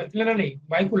 गर्लफ्रेंडला नाही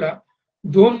बायकोला,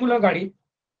 2 मुलं गाडीत.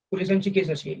 पोलिसांची केस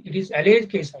अशी इट इज अलेज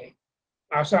केस आहे.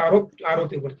 असा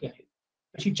आरोपीवरती आहे.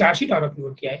 अशी चार्जशीट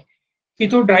आरोपीवरती आहे की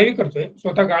तो ड्रायव्हिंग करतोय,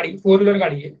 स्वतः गाडी 4 व्हीलर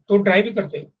गाडी आहे, तो ड्रायव्हिंग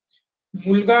करतोय.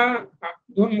 मुलगा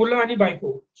 2 मुलं आणि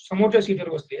बायको समोरच्या सीटवर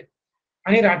बसले आहेत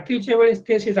आणि रात्रीच्या वेळेस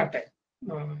ते असे जात आहेत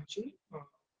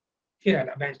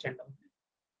फिरायला बँड स्टँडवर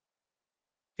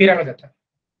फिरायला जातात.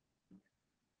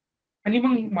 आणि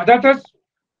मग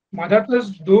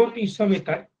मधातच 2 इसम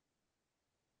येतात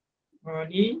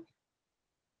आणि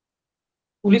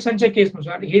पोलिसांच्या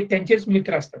केसनुसार हे त्यांचेच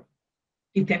मित्र असतात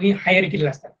की त्यांनी हायर केलेले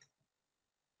असतात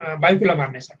बायकोला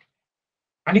मारण्यासाठी.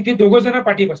 आणि ते 2 जण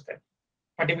पाठी बसतात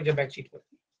पाठीमागच्या बॅक सीटवर.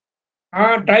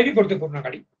 हा ड्रायव्हिंग करतोय पूर्ण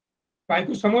गाडी.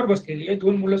 बायको समोर बसलेली आहे,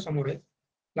 2 मुलं समोर आहेत,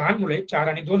 लहान मुलं आहेत, 4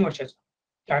 आणि 2 वर्षाचं,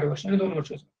 4 वर्ष आणि 2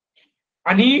 वर्षाचं.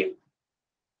 आणि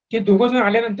ते 2 जण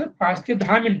आल्यानंतर 5 ते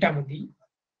 10 मिनिटांमध्ये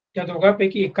त्या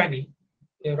दोघांपैकी एकाने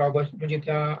रॉबर्स म्हणजे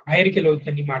त्या हायर केलं होतं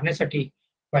त्यांनी मारण्यासाठी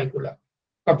बायकोला.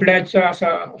 कपड्याचा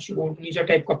अशी ओढणीचा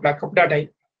टाईप कपडा टाईप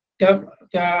त्या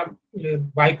त्या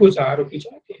बायकोचा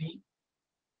आरोपीच्या त्यांनी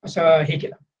असं हे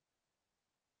केला,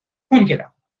 खून केला.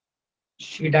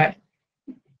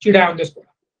 चिडा ऑन द स्पॉट.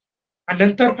 आणि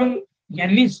नंतर पण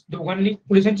यांनीच दोघांनी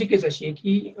पोलिसांची केस अशी आहे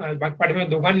की पाठीमागे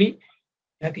दोघांनी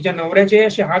तिच्या नवऱ्याचे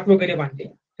असे हात वगैरे बांधले,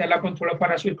 त्याला पण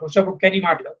थोडंफार अशी ठोशाबुक्क्यांनी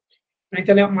मारलं आणि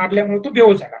त्याला मारल्यामुळे तो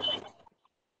बेहोश झाला.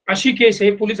 अशी केस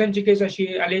आहे. पोलिसांची केस अशी,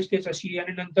 अलेज केस अशी.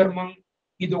 आणि नंतर मग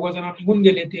ही 2 जण निघून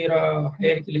गेले ते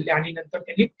हायर केलेले. आणि नंतर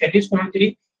त्यांनीच कोणाला तरी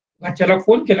घरच्याला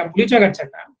फोन केला, मुलीच्या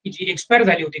घरच्यांना, की जी एक्सपायर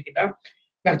झाली होती तिला,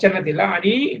 घरच्यांना दिला.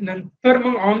 आणि नंतर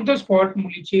मग ऑन द स्पॉट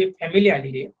मुलीची फॅमिली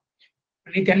आलेली आहे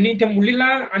आणि त्यांनी त्या मुलीला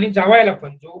आणि जावयाला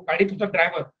पण, जो गाडीत होता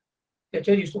ड्रायव्हर,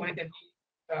 त्याच्या हिशोबाने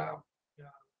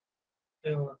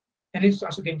त्यांनीच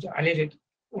असं त्यांच्या आलेज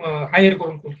हायर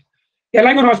करून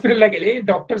त्याला घेऊन हॉस्पिटलला गेले.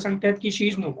 डॉक्टर सांगतात की शी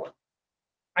इज नो मोर.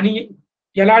 आणि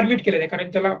याला ऍडमिट केलेलं आहे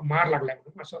कारण त्याला मार लागलाय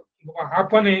म्हणून. असं बाबा हा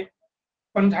पण आहे.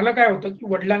 पण झालं काय होतं की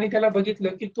वडिलांनी त्याला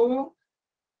बघितलं की तो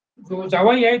जो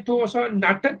जावई आहे तो असं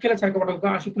नाटक केल्यासारखं वाटत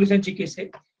होता. अशी पोलिसांची केस आहे.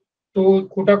 तो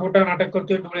खोटा नाटक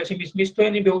करतोय, डोळे असे मिसमिसतोय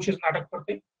आणि बेहोशीच नाटक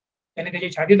करतोय. त्याने त्याची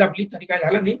छाती दाबली तरी काय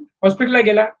झालं नाही. हॉस्पिटलला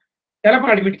गेला, त्याला पण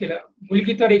ऍडमिट केलं.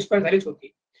 मुलगी तर एक्सपायर झालीच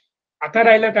होती. आता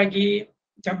राहिलं काय की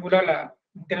त्या मुलाला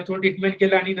त्याने थोडं ट्रीटमेंट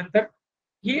केलं आणि नंतर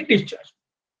ही discharge.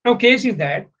 Now case is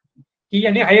that की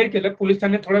याने हायर केलं.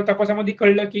 पोलिसांनी थोड्या तपासामध्ये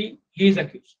कळलं की ही इज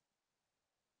अक्यूज.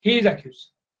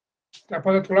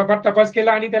 थोडाफार तपास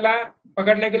केला आणि त्याला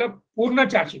पकडलं गेलं. पूर्ण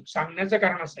चार्जशीट सांगण्याचं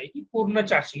कारण असं आहे की पूर्ण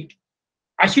चार्जशीट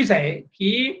अशीच आहे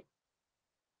की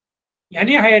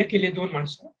याने हायर केले 2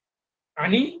 माणसं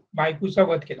आणि बायकोचा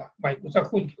वध केला, बायकोचा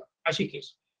खून केला, अशी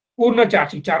केस. पूर्ण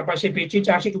चार्जशीट 400-500 पेजची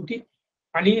चार्जशीट होती.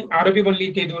 आणि आरोपी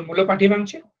बनली ते 2 मुलं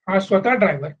पाठीमागचे, हा स्वतः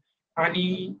ड्रायव्हर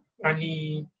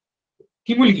आणि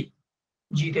ती मुलगी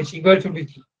जी त्याची गर्लफ्रेंड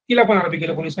होती तिला पण आरोपी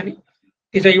केलं पोलिसांनी.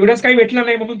 तिचा एव्हिडन्स काही भेटला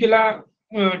नाही म्हणून तिला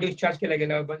डिस्चार्ज केला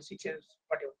गेला. 16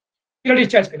 पाठवून तिला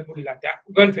डिस्चार्ज केलं मुलीला, त्या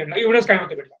गर्लफ्रेंडला एव्हिडन्स काय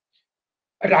नव्हतं भेटला.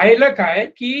 राहिलं काय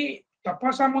की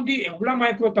तपासामध्ये एवढा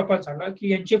मायक्रो तपास झाला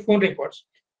की यांचे फोन रेकॉर्ड्स,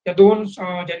 त्या दोन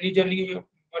ज्यांनी ज्यांनी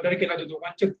मर्डर केला त्या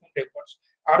दोघांचे फोन रेकॉर्ड्स,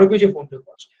 आरोपीचे फोन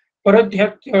रेकॉर्ड्स, परत ह्या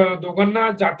दोघांना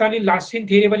जाताना last scene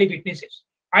थिअरीवाले witnesses,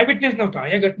 I witness नव्हता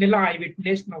या घटनेला, आय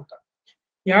विटनेस नव्हता.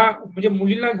 या म्हणजे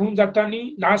मुलीला घेऊन जाताना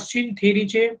लास्ट सीन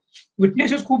थिअरीचे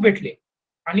विटनेसेस खूप भेटले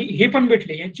आणि हे पण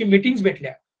भेटले, यांची मीटिंग्स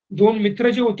भेटल्या. दोन मित्र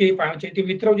जे होते ते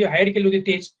मित्र जे हायर केले होते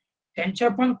तेच, त्यांच्या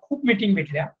पण खूप मीटिंग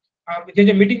भेटल्या.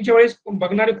 त्यांच्या मीटिंगच्या वेळेस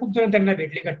बघणारे खूप जण त्यांना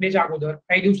भेटले, घटनेच्या अगोदर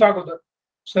काही दिवसा अगोदर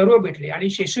सर्व भेटले. आणि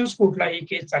सेशन्स कोर्टला ही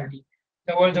केस चालली.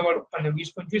 जवळजवळ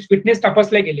 20-25 विटनेस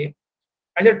तपासले गेले.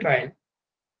 As a trial,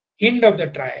 end of the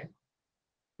trial,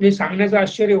 म्हणजे सांगण्याचं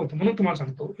आश्चर्य होतं म्हणून तुम्हाला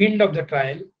सांगतो, एंड ऑफ द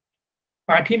ट्रायल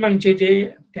पाठीमागचे जे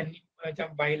त्यांनी त्या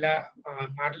बाईला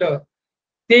मारलं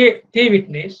ते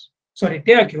विटनेस, सॉरी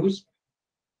ते अक्यूज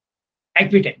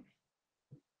ऍक्विटेड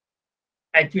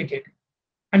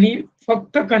आणि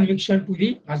फक्त कन्व्हिक्शन टू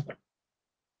दी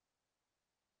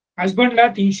हजबंडला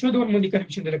 302 मध्ये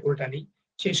कन्व्हिक्शन दिलं कोर्टाने.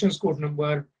 सेशन्स कोर्ट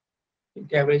नंबर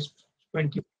त्यावेळेस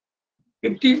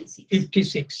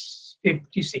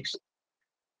 56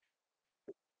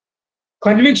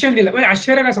 कन्व्हिक्शन दिलं. म्हणजे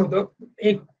आश्चर्य कसं होतं,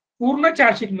 एक पूर्ण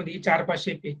चार्जशीट मध्ये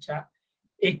 400-500 पेजच्या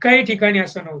एकाही ठिकाणी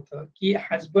असं नव्हतं की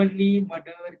हजबंडनी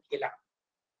मर्डर केला,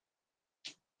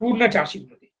 पूर्ण चार्जशीट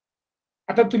मध्ये.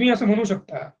 आता तुम्ही असं म्हणू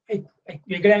शकता, एक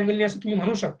वेगळ्या अँगलने असं तुम्ही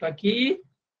म्हणू शकता की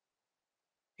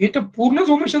हे तर पूर्णच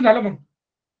ओमिशन झालं, मग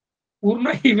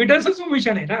पूर्ण एव्हिडन्सच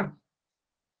ओमिशन आहे ना.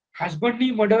 हजबंडनी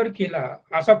मर्डर केला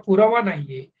असा पुरावा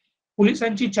नाहीये,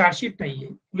 पोलिसांची चार्जशीट नाहीये,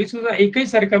 पोलिसांचा एकही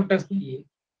सरकमस्टन्स नाहीये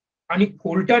आणि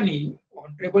कोर्टाने,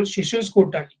 ऑनरेबल सेशन्स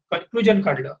कोर्टाने कन्क्लुजन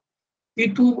काढलं की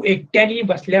तू एकट्याने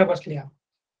बसल्या बसल्या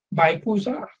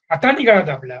बायकोचा हाताने गळा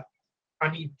दाबला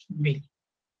आणि मेली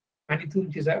आणि तू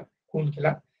तिचा खून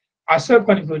केला, असं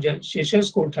कन्क्लुजन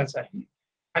सेशन्स कोर्टाचं आहे.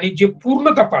 आणि जे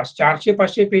पूर्ण तपास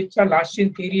 400-500 पेजचा लास्ट सीन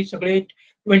थिअरी, सगळे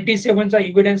 27चा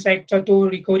एव्हिडन्स ऍक्टचा तो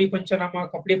रिकव्हरी पंचनामा,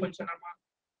 कपडे पंचनामा,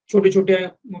 छोटे छोटे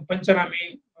पंचनामे,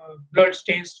 ब्लड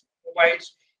स्टेन्स,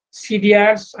 मोबाईल्स,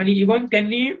 सीडीआर्स, आणि इव्हन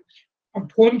त्यांनी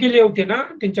फोन केले होते ना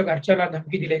त्यांच्या घरच्याला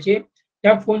धमकी दिल्याचे,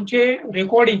 त्या फोनचे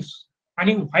रेकॉर्डिंग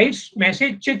आणि व्हॉइस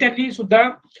मेसेजचे त्यांनी सुद्धा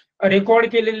रेकॉर्ड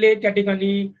केलेले त्या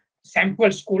ठिकाणी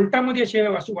सॅम्पल्स कोर्टामध्ये असे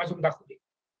वाचून दाखवले.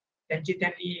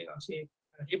 त्यांनी असे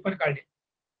हे पण काढले,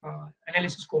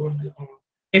 अनालिसिस करून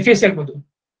FSL मधून,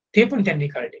 ते पण त्यांनी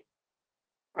काढले.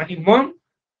 आणि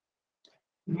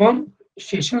मग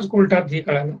सेशन्स कोर्टात हे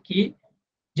कळालं की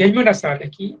जजमेंट असं आलं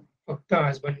की फक्त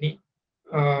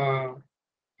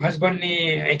हजबंडने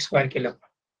एक्सपायर केलं,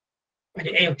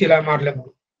 म्हणजे तिला मारलं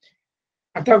म्हणून.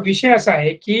 आता विषय असा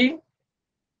आहे की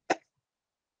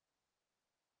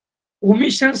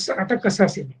ओमिशन्स आता कसं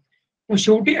असेल,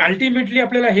 शेवटी अल्टिमेटली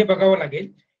आपल्याला हे बघावं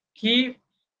लागेल की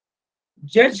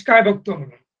जज काय बघतो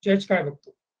म्हणून.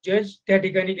 जज त्या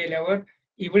ठिकाणी गेल्यावर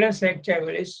एव्हिडन्स ऍक्टच्या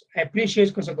वेळेस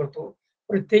ऍप्रिशिएट कसं करतो,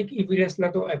 प्रत्येक एव्हिडन्सला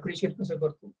तो ऍप्रिशिएट कसं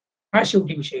करतो, हा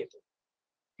शेवटी विषय येतो.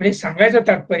 म्हणजे सांगायचं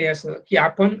तात्पर्य असं की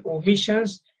आपण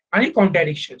ओमिशन्स आणि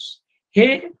कॉन्ट्रॅडिक्शन्स हे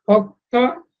फक्त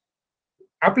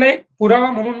आपला एक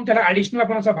पुरावा म्हणून त्याला ऍडिशनल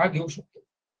आपण असा भाग घेऊ शकतो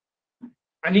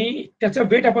आणि त्याचा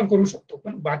वेट आपण करू शकतो.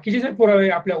 पण बाकीचे जर पुरावे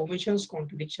आपल्या ओमिशन्स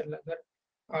कॉन्ट्रडिक्शनला जर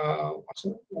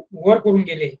असं ओव्हर करून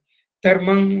गेले तर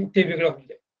मग ते वेगळं होऊन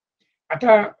जाईल.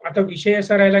 आता विषय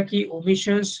असा राहिला की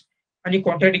ओमिशन्स आणि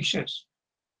कॉन्ट्रडिक्शन्स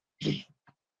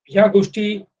ह्या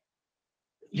गोष्टी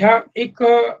ह्या एक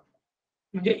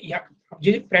म्हणजे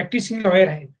जे प्रॅक्टिसिंग लॉयर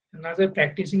आहेत त्यांना जर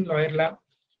प्रॅक्टिसिंग लॉयरला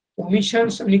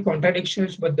ओमिशन्स आणि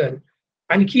कॉन्ट्रडिक्शन्स बद्दल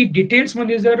आणखी डिटेल्स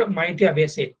मध्ये जर माहिती हवी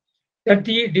असेल तर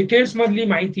ती डिटेल्स मधली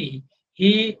माहिती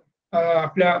ही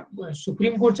आपल्या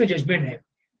सुप्रीम कोर्टचं जजमेंट आहे,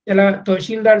 त्याला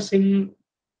तहसीलदार Singh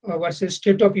versus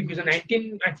state of UP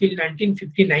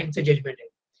 1959चं judgement आहे.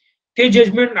 ते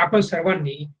जजमेंट आपण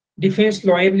सर्वांनी, डिफेन्स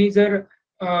लॉयरनी जर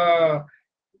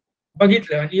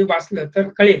बघितलं आणि वाचलं तर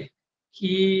कळेल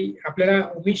की आपल्याला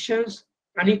ओमिशन्स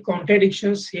आणि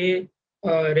कॉन्ट्रडिक्शन्स हे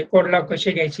रेकॉर्डला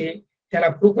कसे घ्यायचे, त्याला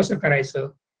प्रूव्ह कसं करायचं,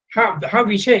 हा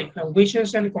विषय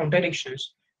ओमिशन्स आणि कॉन्ट्रडिक्शन्स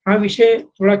हा विषय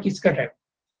थोडा किचकट आहे.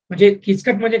 म्हणजे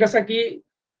किचकट म्हणजे कसा की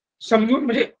समजून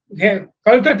म्हणजे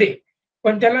कळतं ते,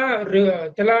 पण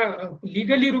त्याला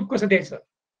लिगली रूप कसं द्यायचं,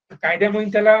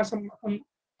 कायद्यामध्ये त्याला असं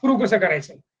प्रूव्ह कसं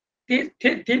करायचं,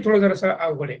 ते थोडं जरासं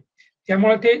अवघड आहे.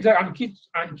 त्यामुळे ते जर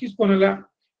आणखीच कोणाला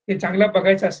ते चांगलं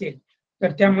बघायचं असेल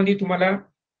तर त्यामध्ये तुम्हाला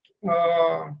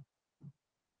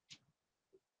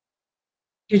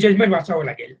ते जजमेंट वाचावं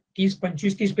लागेल.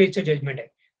 25-30 पेजचं जजमेंट आहे.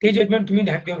 ते जजमेंट तुम्ही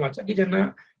ध्यान देऊन वाचा की ज्यांना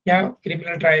या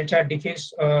क्रिमिनल ट्रायलच्या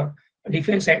डिफेन्स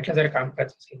डिफेन्स साईडला जर काम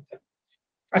करायचं असेल तर.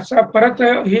 अच्छा, परत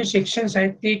हे सेक्शन्स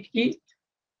आहेत ते की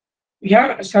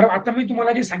ह्या सर्व आता मी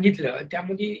तुम्हाला जे सांगितलं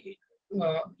त्यामध्ये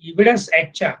एव्हिडन्स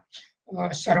ऍक्टच्या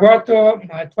सर्वात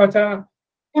महत्वाचा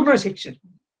पूर्ण सेक्शन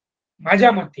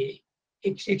माझ्या मते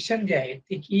एक सेक्शन जे आहे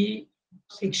ते की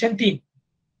सेक्शन 3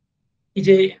 की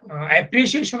जे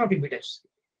ऍप्रिशिएशन of evidence.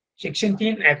 Section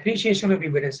 3 ऍप्रिशिएशन of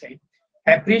evidence आहे.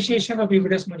 ऍप्रिशिएशन ऑफ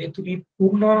एव्हिडन्स म्हणजे तुम्ही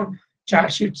पूर्ण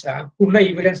चार्जशीटचा, पूर्ण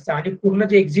एव्हिडन्सचा आणि पूर्ण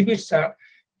जे एक्झिबिटचा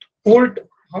कोर्ट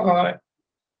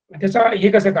त्याचा हे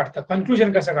कसं काढतं,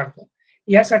 कन्क्लुजन कसं काढतं,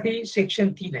 यासाठी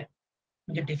सेक्शन 3 आहे.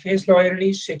 म्हणजे डिफेन्स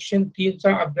लॉयरनी सेक्शन 3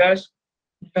 चा अभ्यास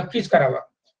नक्कीच करावा.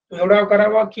 एवढा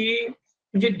करावा की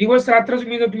म्हणजे दिवस रात्र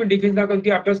तुम्ही डिफेन्स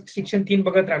दाखल अभ्यास सेक्शन 3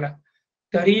 बघत राहिला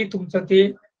तरी तुमचं ते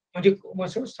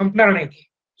म्हणजे संपणार नाही. ते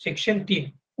सेक्शन 3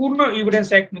 पूर्ण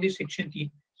एव्हिडन्स ऍक्ट मध्ये सेक्शन 3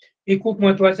 हे खूप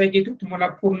महत्वाचं आहे की तुम्हाला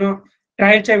पूर्ण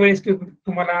ट्रायलच्या वेळेस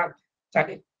तुम्हाला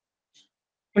चालेल.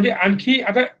 म्हणजे आणखी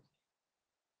आता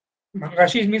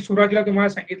मगाशी मी सुरुवातीला तुम्हाला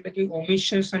सांगितलं की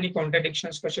ओमिशन्स आणि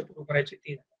कॉन्ट्रॅडिक्शन्स कसे प्रूव्ह करायचे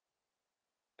ते.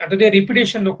 आता ते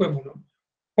रिपिटेशन नकोय म्हणून,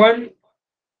 पण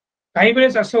काही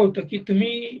वेळेस असं होतं की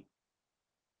तुम्ही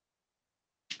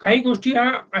काही गोष्टी ह्या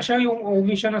अशा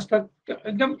ओमिशन असतात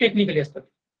एकदम टेक्निकली असतात.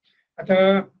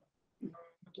 आता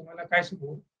तुम्हाला काय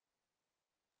सांगू,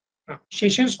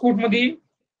 सेशन्स कोर्टमध्ये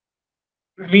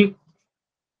आम्ही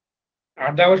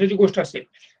 8-10 वर्षाची गोष्ट असेल,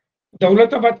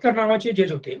 दौलताबादकर नावाचे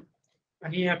जज होते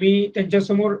आणि आम्ही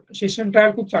त्यांच्यासमोर सेशन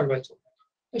ट्रायल खूप चालवायचो.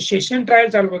 सेशन ट्रायल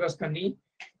चालवत असताना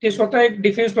ते स्वतः एक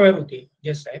डिफेन्स लॉयर होते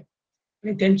जज साहेब,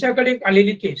 आणि त्यांच्याकडे एक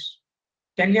आलेली केस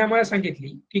त्यांनी आम्हाला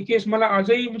सांगितली. ती केस मला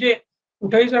आजही म्हणजे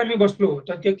कुठेही जर आम्ही बसलो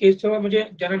तर त्या केसचं म्हणजे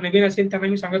ज्यांना नवीन असेल त्यांना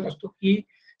मी सांगत असतो की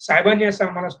साहेबांनी असं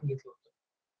आम्हाला सांगितलं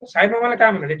होतं. साहेब आम्हाला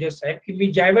काय म्हणाले जज साहेब की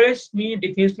मी ज्यावेळेस मी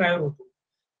डिफेन्स लॉयर होतो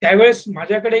त्यावेळेस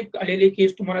माझ्याकडे एक आलेली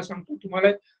केस तुम्हाला सांगतो,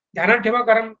 तुम्हाला ध्यानात ठेवा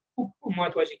कारण खूप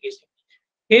महत्वाची केस आहे.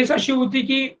 केस अशी होती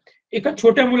की एका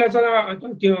छोट्या मुलाचा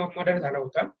मर्डर झाला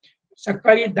होता.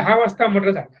 सकाळी 10 वाजता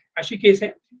मर्डर झाला अशी केस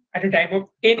आहे at a time of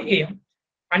 10 AM.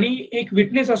 आणि एक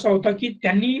विटनेस असा होता की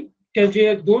त्यांनी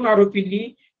त्याचे 2 आरोपींनी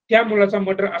त्या मुलाचा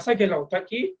मर्डर असा केला होता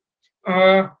की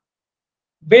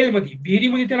बेलमध्ये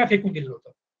विहिरीमध्ये त्याला फेकून दिलं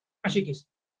होतं. अशी केस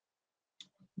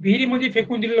विहिरीमध्ये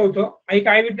फेकून दिलेलं होतं. एक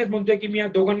आय विटनेस म्हणतोय की मी या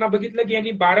दोघांना बघितलं की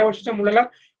यांनी 12 वर्षाच्या मुलाला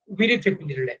विहिरीत फेकून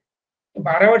दिलेलं आहे.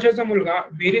 12 वर्षाचा मुलगा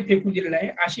विहिरीत फेकून दिलेला आहे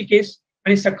अशी केस,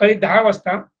 आणि सकाळी 10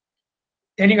 वाजता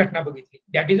त्यांनी घटना बघितली.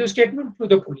 That is a statement to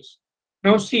the police.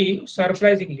 Now see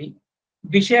surprisingly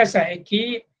विषय असा आहे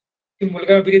की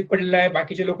मुलगा विहिरीत पडलेला आहे,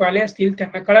 बाकीचे लोक आले असतील,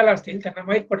 त्यांना कळालं असेल, त्यांना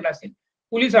माहित पडलं असेल,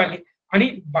 पोलीस आले आणि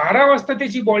 12 वाजता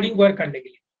त्याची बॉडी वर काढली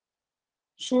गेली.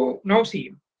 सो नाउ सी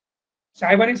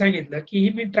साहेबांनी सांगितलं की ही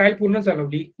मी ट्रायल पूर्ण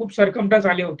चालवली, खूप सरकमटन्स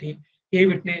आले होते, हे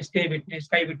विटनेस ते विटनेस,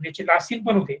 काही विटनेसचे लास्ट सीन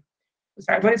पण होते.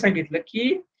 साहेबांनी सांगितलं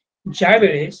की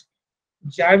ज्यावेळेस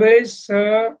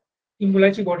ती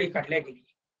मुलाची बॉडी काढल्या गेली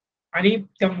आणि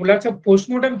त्या मुलाचं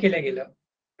पोस्टमॉर्टम केलं गेलं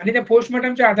आणि त्या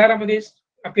पोस्टमॉर्टमच्या आधारामध्ये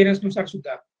अपिअरन्सनुसार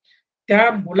सुद्धा त्या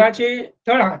मुलाचे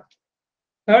तळहात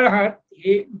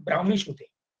हे ब्राउनिश होते.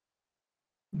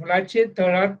 मुलाचे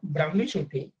तळहात ब्राउनिश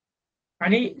होते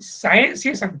आणि सायन्स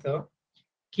हे सांगतं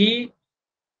की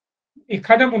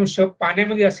एखादा मनुष्य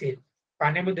पाण्यामध्ये असेल,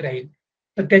 पाण्यामध्ये राहील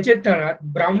तर त्याचे तळहात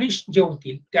ब्राउनिश जे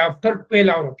होतील ते आफ्टर 12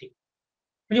 आवर होतील,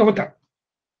 म्हणजे होतात.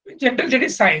 General that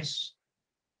is science.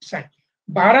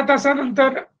 12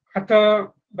 तासानंतर आता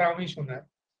ब्राउनिश होणार.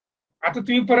 आता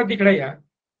तुम्ही परत इकडे या,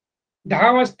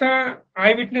 10 वाजता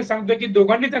आय विटनेस सांगतो की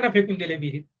दोघांनी त्यांना फेकून दिले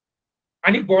विहिरीत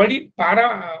आणि बॉडी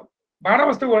 12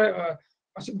 वाजता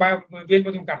असं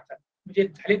वेलमधून काढतात, म्हणजे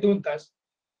झाले 2 तास.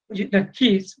 म्हणजे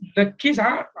नक्कीच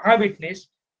हा विटनेस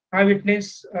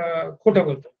खोटं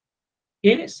बोलतो.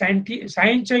 हे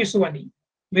सायन्सच्या हिशोबाने,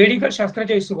 मेडिकल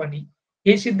शास्त्राच्या हिशोबाने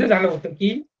हे सिद्ध झालं होतं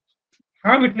की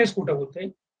हा विटनेस खोटं बोलतोय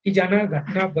की ज्यानं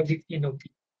घटना बघितली नव्हती.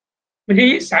 म्हणजे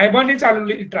ही साहेबांनी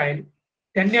चालवलेली ट्रायल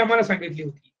त्यांनी आम्हाला सांगितली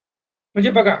होती.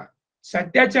 म्हणजे बघा,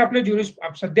 सध्याचे आपले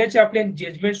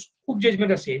जजमेंट खूप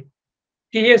जजमेंट असेल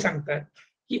ते हे सांगतात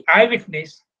की I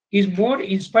witness is more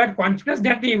inspired confidence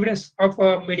than the evidence of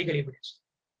medical evidence.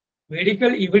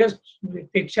 Medical evidence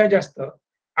पेक्षा जास्त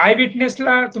आय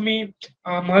विटनेसला तुम्ही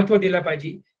महत्व दिलं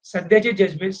पाहिजे. सध्याचे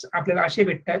जजमेंट्स आपल्याला असे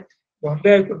भेटतात, बॉम्बे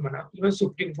हायकोर्ट म्हणा किंवा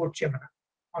सुप्रीम कोर्टचे म्हणा,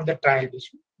 on the trial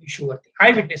इश्यूवरती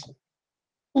I witness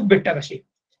खूप भेटतात असे.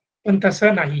 पण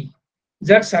तसं नाही.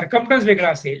 जर सरकमटन्स वेगळा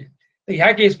असेल तर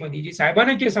ह्या केसमध्ये जी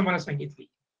साहेबांनी केस आम्हाला सांगितली,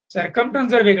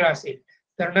 सरकमटन्स जर वेगळा असेल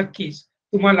तर नक्कीच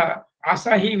तुम्हाला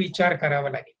असाही विचार करावा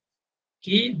लागेल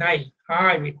की नाही,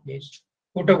 हा विटनेस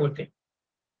खोटं बोलते.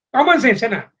 कॉमन सेन्स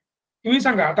आहे ना. तुम्ही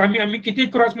सांगा, आता आम्ही किती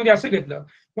क्रॉसमध्ये असं घेतलं,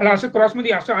 मला असं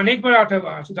क्रॉसमध्ये असं अनेक वेळा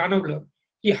असं जाणवलं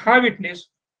की हा विटनेस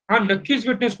हा नक्कीच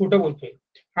विटनेस खोटं बोलतोय.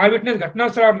 हा विटनेस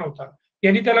घटनास्थळावर नव्हता,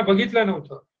 त्यांनी त्याला बघितलं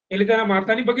नव्हतं, त्यांनी त्याला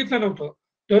मारताना बघितलं नव्हतं,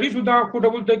 तरी सुद्धा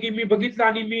खोटं बोलतोय की मी बघितलं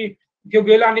आणि मी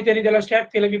गेला आणि त्यांनी त्याला स्टॅप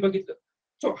केलं, मी बघितलं.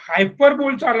 सो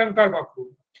हायपरबोलचा अलंकार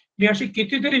वापरून मी अशी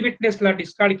कितीतरी विटनेसला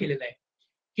डिस्कार्ड केलेला आहे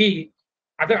की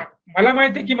आता मला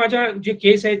माहित आहे की माझ्या जे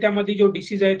केस आहे त्यामध्ये जो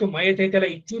डिसीज आहे तो मयत आहे, त्याला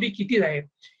इंजुरी किती आहे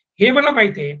हे मला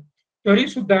माहित आहे. तरी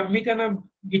सुद्धा मी त्यांना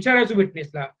विचारायचो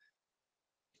विटनेसला,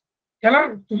 त्याला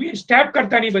तुम्ही स्टॅप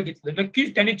करताना बघितलं,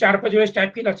 नक्कीच त्यांनी 4-5 वेळेस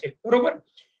स्टॅप केला असेल, बरोबर?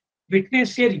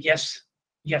 Witness sed yes,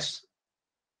 yes.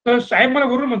 तर साहेब मला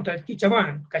वरून म्हणतात की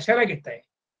चव्हाण कशाला घेताय,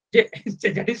 जे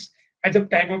that is at the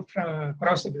time of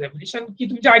cross examination की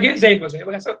तुमच्या अगेन्स्ट जाईल वगैरे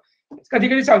बघ, असं कधी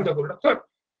कधी चालतं बोललं. तर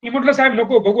मी म्हटलं साहेब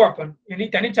नको, बघू आपण. आणि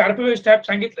त्याने 4-5 वेळेस स्टॅप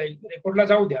सांगितलंय, रेकॉर्डला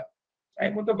जाऊ द्या.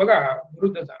 साहेब म्हणतो बघा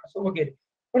विरुद्ध जा असं वगैरे,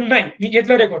 पण नाही, मी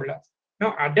घेतलं रेकॉर्डला. Now,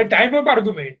 at the time of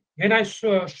argument, when I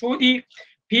show the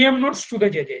PM notes to the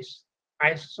judges, I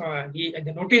saw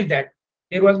they noticed that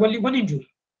there was only one injury.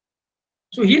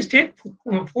 So he stayed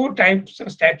 4 times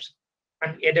steps,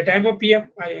 and at the time of PM,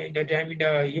 at the time in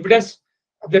the evidence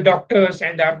of the doctors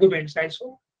and the arguments, I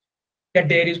saw that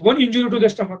there is one injury to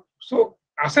the stomach. So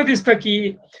असं दिसतं की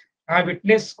हा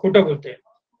witness खोटं बोलतोय,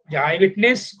 I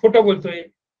witness खोटं बोलतोय,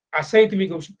 असंही तुम्ही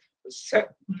घेऊ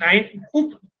शकता.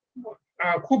 खूप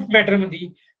खूप मॅटरमध्ये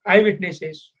आय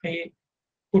विटनेसेस हे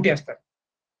खोटे असतात.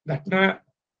 घटना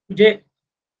म्हणजे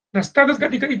नसतातच,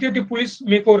 कधी कधी ते पोलीस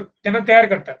मेकओव्हर त्यांना तयार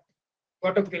करतात,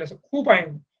 वाटप केलं असं खूप आहे.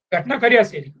 घटना खरी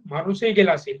असेल, माणूसही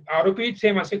गेला असेल, आरोपी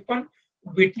सेम असेल, पण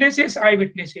विटनेसेस आय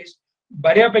विटनेसेस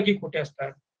बऱ्यापैकी खोटे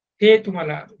असतात. ते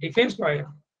तुम्हाला डिफेन्स लॉयर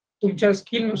तुमच्या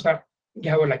स्किलनुसार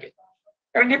घ्यावं लागेल.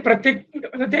 कारण हे प्रत्येक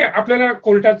ते आपल्याला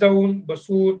कोर्टात जाऊन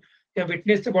बसून त्या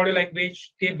विटनेसचं बॉडी लँग्वेज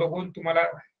ते बघून तुम्हाला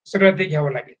सगळं ते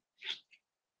घ्यावं लागेल.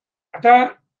 आता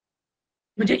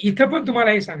म्हणजे इथं पण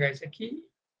तुम्हाला हे सांगायचं की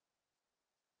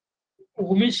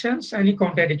ओमिशन्स आणि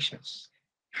कॉन्ट्रॅडिक्शन्स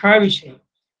हा विषय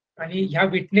आणि ह्या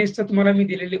विटनेसचं तुम्हाला मी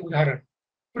दिलेले उदाहरण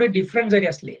थोडे डिफरंट जरी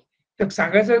असले, तर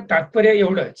सांगायचं तात्पर्य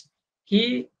एवढंच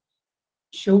की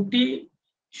शेवटी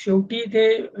शेवटी ते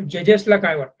जजेसला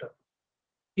काय वाटतं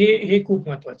हे हे खूप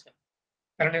महत्वाचं आहे.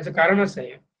 कारण याचं कारण असं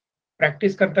आहे,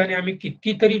 प्रॅक्टिस करताना आम्ही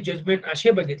कितीतरी जजमेंट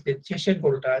असे बघितले सेशन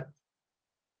कोर्टात,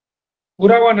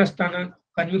 पुरावा नसताना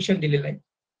कन्व्हिक्शन दिलेलं आहे,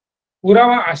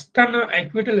 पुरावा असताना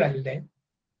ऍक्विटल झालेलं आहे.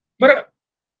 बरं,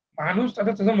 माणूस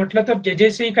आता तसं म्हटलं तर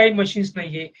जजेसही काही मशीन्स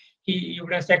नाहीये की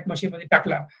एवढ्या सॅक मशीन मध्ये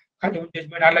टाकला, खाली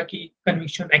जजमेंट आला की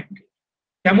कन्व्हिक्शन ऍक्विटल.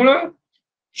 त्यामुळं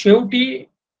शेवटी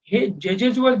हे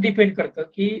जजेसवर डिपेंड करतं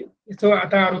की याचं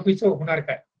आता आरोपीचं होणार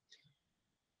काय.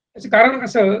 त्याचं कारण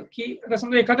असं की आता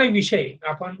समजा एखादा विषय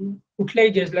आपण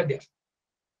कुठल्याही जजला द्या,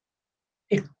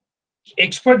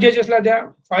 एक्सपर्ट जजेसला द्या,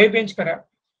 5 बेंच करा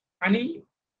आणि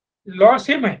लॉ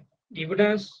सेम आहे.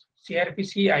 एव्हिडन्स,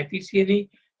 सीआरपीसी, आयपीसी आणि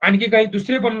आणखी काही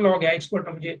दुसरे पण लॉ घ्या, एक्सपर्ट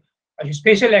म्हणजे असे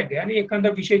स्पेशल ऍक्ट घ्या आणि एखादा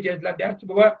विषय जजला द्या की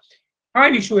बाबा हा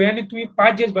इश्यू आहे आणि तुम्ही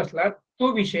 5 जज बसलात,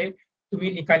 तो विषय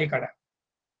तुम्ही निकाली काढा.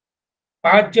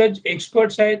 5 जज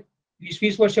एक्सपर्ट्स आहेत,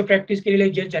 20-20 वर्ष प्रॅक्टिस केलेले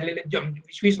जज झालेले,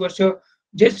 20-20 वर्ष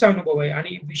जजचा अनुभव आहे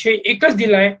आणि विषय एकच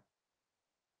दिलाय,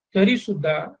 तरी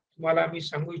सुद्धा तुम्हाला मी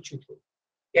सांगू इच्छितो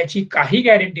याची काही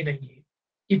गॅरंटी नाहीये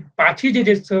की 5ही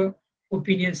जजेसचं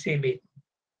ओपिनियन सेम येईल.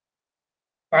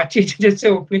 5ही जजेसचं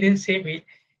ओपिनियन सेम येईल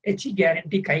याची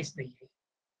गॅरंटी काहीच नाहीये.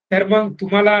 तर मग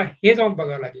तुम्हाला हे जाऊन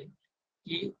बघावं लागेल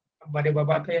की अरे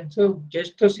बाबा आता यांचं जज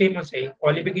तर सेमच आहे,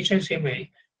 क्वालिफिकेशन सेम आहे,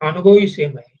 अनुभवही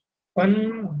सेम आहे, पण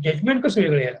जजमेंट कसं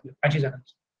वेगळं यायला लागलं 5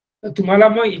 जणांचं. तर तुम्हाला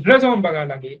मग इकडं जाऊन बघावं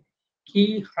लागेल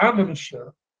की हा मनुष्य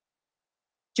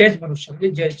मनुष्य म्हणजे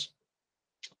जज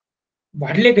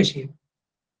वाढले कसे,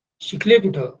 शिकले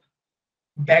कुठं,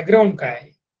 बॅकग्राऊंड काय,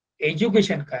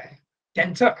 एज्युकेशन काय,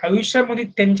 त्यांचं आयुष्यामध्ये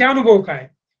त्यांचा अनुभव काय,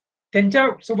 त्यांच्या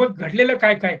सोबत घडलेलं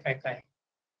काय काय काय काय,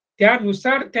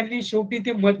 त्यानुसार त्यांनी शेवटी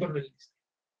ते मत बनवलेलं दिसतं.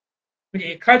 म्हणजे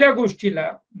एखाद्या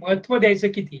गोष्टीला महत्व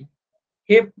द्यायचं किती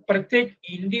हे प्रत्येक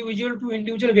इंडिव्हिज्युअल टू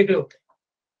इंडिव्हिज्युअल वेगळं होतं.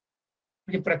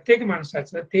 म्हणजे प्रत्येक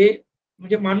माणसाचं ते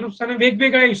म्हणजे माणसानं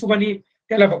वेगवेगळ्या हिशोबाने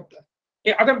त्याला बघतात.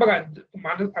 हे आता बघा,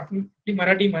 माणूस आपली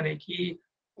मराठी म्हणे की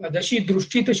जशी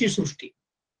दृष्टी तशी सृष्टी,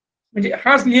 म्हणजे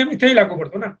हाच नियम इथेही लागू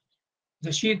पडतो ना.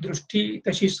 जशी दृष्टी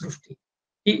तशी सृष्टी.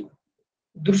 ही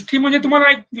दृष्टी म्हणजे तुम्हाला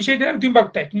एक विषय द्या, तुम्ही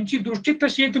बघताय, तुमची दृष्टी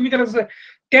तशी आहे, तुम्ही त्याला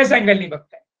त्याच अँगलने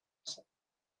बघताय.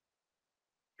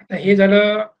 आता हे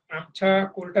झालं आमच्या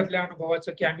कोर्टातल्या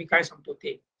अनुभवाचं की आम्ही काय सांगतो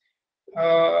ते.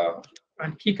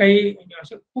 आणखी काही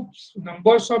असं खूप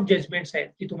नंबर्स ऑफ जजमेंट्स आहेत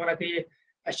की तुम्हाला ते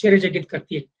आश्चर्यचकित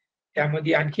करतील.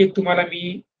 त्यामध्ये आणखी एक तुम्हाला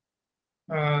मी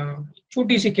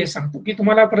छोटीशी केस सांगतो की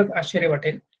तुम्हाला परत आश्चर्य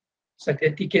वाटेल. सध्या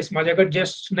ती केस माझ्याकडे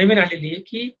जस्ट नवीन आलेली आहे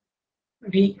की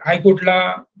आणि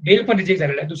हायकोर्टला बेल पण रिजेक्ट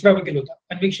झालेला आहे. दुसरा वकील होता,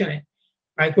 कन्व्हिक्शन आहे,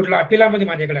 हायकोर्टला अपिलामध्ये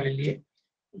माझ्याकडे आलेली आहे.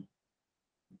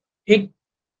 एक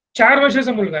 4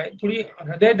 वर्षाचा मुलगा आहे, थोडी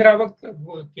हृदयद्रावक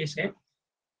केस आहे.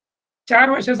 4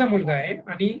 वर्षाचा मुलगा आहे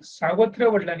आणि सावत्र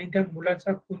वडिलांनी त्या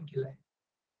मुलाचा खून केलाय.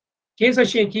 केस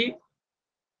अशी आहे की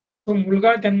तो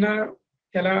मुलगा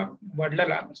त्याला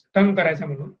वडिलाला तंग करायचा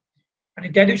म्हणून, आणि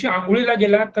त्या दिवशी आंघोळीला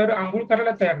गेला तर आंघोळ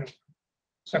करायला तयार नाही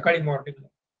सकाळी मॉर्निंगला.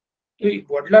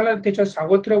 वडिलाला, त्याच्या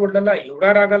सावत्र वडिलाला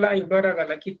एवढा राग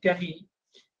आला की त्यांनी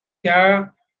त्या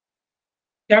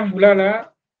त्या मुलाला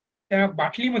त्या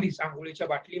बाटलीमध्येच, आंघोळीच्या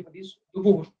मध्येच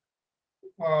डुबवून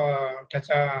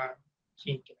त्याचा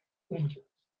हे केला, खून केला.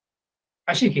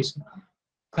 अशी केस.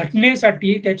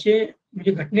 घटनेसाठी त्याचे,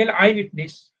 म्हणजे घटनेला आय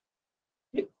विटनेस,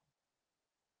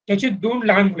 त्याचे 2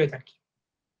 लहान मुले आहेत आणखी,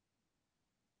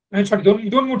 सॉरी,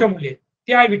 दोन मोठ्या मुली आहेत,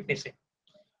 ते आय विटनेस आहे.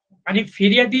 आणि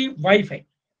फिर्यादी वाईफ आहे.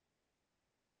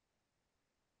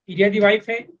 फिर्यादी वाईफ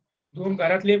आहे, 2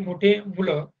 घरातले मोठे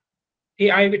मुलं ते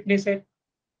आय विटनेस आहेत.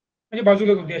 म्हणजे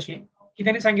बाजूला होती अशी, की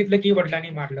त्याने सांगितलं की वडिलांनी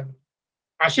मारलं म्हणून.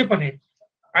 असे पण आहेत.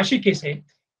 अशी केस आहे.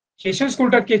 सेशन्स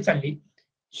कोर्टात केस चालली.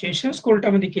 सेशन्स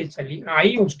कोर्टामध्ये केस चालली.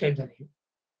 आई हॉस्टेल झाली.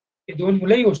 ते 2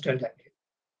 मुलंही हॉस्टेल झाले.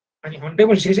 आणि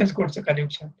ऑनरेबल सेशन्स कोर्टचं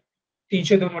कनेक्शन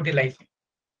 302 मध्ये लाईफ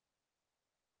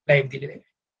दिलेलं आहे.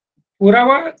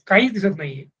 पुरावा काहीच दिसत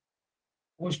नाहीये.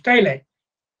 हॉस्टाईल आहे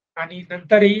आणि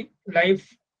नंतरही लाईफ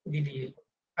दिली आहे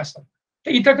असं.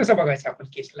 तर इथं कसं बघायचं आपण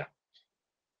केसला?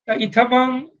 तर इथं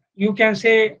मग you can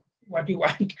say what you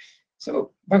want. So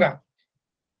बघा,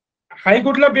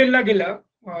 हायकोर्टला बेलला गेलं,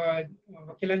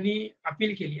 वकिलांनी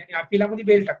अपील केली आणि अपिलामध्ये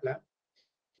बेल टाकला.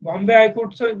 बॉम्बे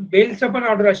हायकोर्टचं बेलचं पण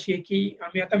ऑर्डर अशी आहे की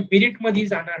आम्ही आता मेरिट मध्ये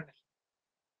जाणार नाही,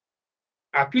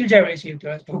 अपील ज्या वेळेस येईल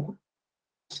त्यावेळेस बघू.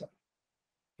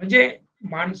 म्हणजे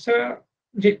माणसं,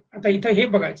 म्हणजे आता इथं हे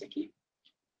बघायचं की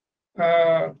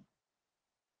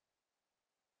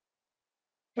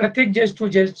प्रत्येक जज टू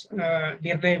जज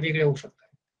निर्णय वेगळे होऊ शकतात.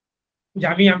 म्हणजे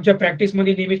आम्ही आमच्या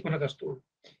प्रॅक्टिसमध्ये नेहमीच म्हणत असतो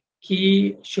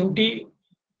की शेवटी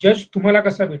जज तुम्हाला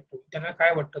कसा भेटतो, त्यांना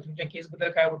काय वाटतं, तुमच्या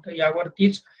केसबद्दल काय वाटतं,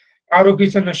 यावरतीच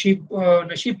आरोपीचं नशीब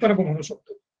पण आपण म्हणू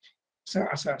शकतो.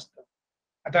 असं असतं.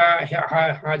 आता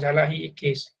हा झाला ही एक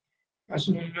केस.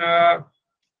 अजून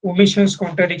ओमिशन्स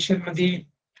कॉन्ट्राडिक्शन मध्ये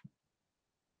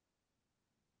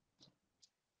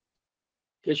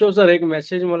केशव सर, एक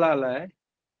मेसेज मला आला आहे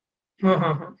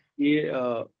की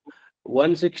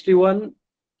 161,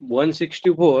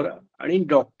 164 आणि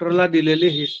डॉक्टरला दिलेली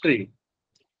हिस्ट्री,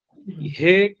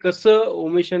 हे कसं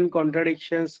ओमिशन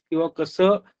कॉन्ट्राडिक्शन्स किंवा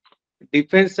कसं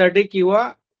डिफेन्स साठी किंवा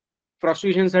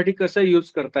प्रॉसिक्युशन साठी कसं यूज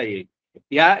करता येईल,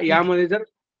 यामध्ये जर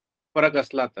फरक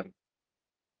असला तर.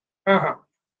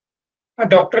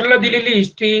 डॉक्टरला दिलेली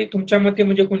हिस्ट्री तुमच्या मते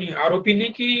म्हणजे कोणी, आरोपीने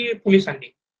की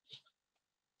पोलिसांनी?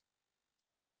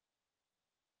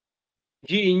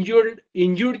 जी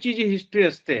इंज्युर्डची जी हिस्ट्री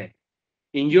असते,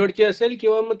 इंज्युर्डची असेल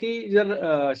किंवा मग ती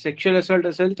जर सेक्शुअल असॉल्ट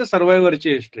असेल तर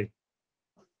सर्वायव्हरची हिस्ट्री,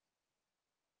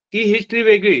 ती हिस्ट्री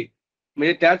वेगळी.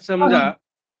 म्हणजे त्यात समजा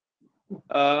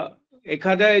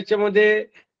एखाद्या याच्यामध्ये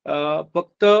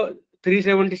फक्त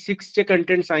 376 चे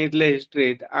कंटेंट सांगितले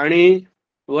हिस्ट्रीत आणि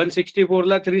 164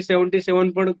 ला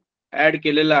 377 पण ऍड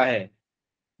केलेला आहे,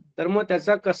 तर मग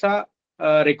त्याचा कसा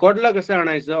रेकॉर्डला कसं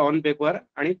आणायचं ऑन पेपर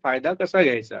आणि फायदा कसा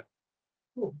घ्यायचा?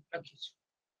 हो, नक्कीच.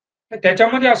 तर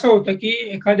त्याच्यामध्ये असं होतं की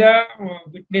एखाद्या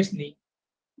विटनेसनी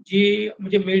जी,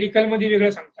 म्हणजे मेडिकल मध्ये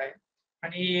वेगळं सांगताय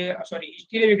आणि सॉरी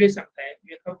हिस्ट्रीला वेगळी सांगताय,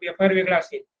 पेपर वेगळा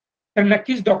असेल, तर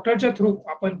नक्कीच डॉक्टरच्या थ्रू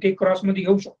आपण ते क्रॉस मध्ये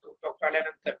घेऊ शकतो डॉक्टर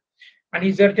आल्यानंतर.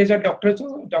 आणि जर त्याचं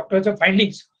डॉक्टरचं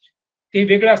फाइंडिंग्स ते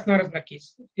वेगळं असणारच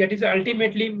नक्कीच. दॅट इज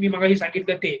अल्टिमेटली मी मगाशी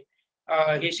सांगितलं ते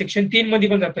हे सेक्शन 3 मध्ये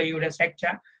पण जातं एव्हिडन्स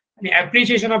ऍक्टच्या. आणि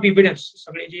ऍप्रिशिएशन ऑफ एव्हिडन्स,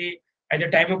 सगळे जे at the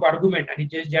time of argument आणि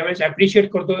ज्यावेळेस ऍप्रिशिएट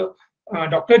करतो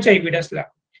डॉक्टरच्या एव्हिडन्सला,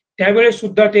 त्यावेळेस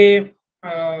सुद्धा ते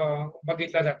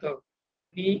बघितलं जातं.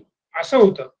 आणि असं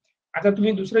होतं. आता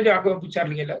तुम्ही दुसरं जे अगं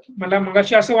विचारलं गेलं, मला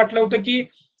मगाशी असं वाटलं होतं की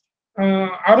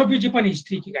आरोपीची पण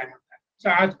हिस्ट्री की काय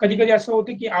म्हणतात. कधी कधी असं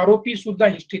होतं की आरोपी सुद्धा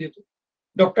हिस्ट्री देतो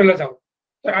डॉक्टरला जाऊन.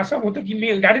 तर असं होतं की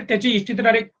मी डायरेक्ट त्याची हिस्ट्री तर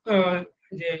डायरेक्ट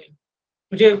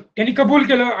म्हणजे त्यांनी कबूल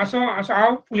केलं असं असं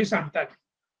आव पोलीस सांगतात.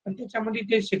 पण त्याच्यामध्ये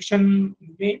ते सेक्शन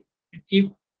 24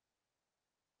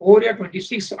 या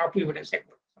 26 ऑफ एव्हिडन्स ऍक्ट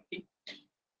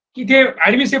की ते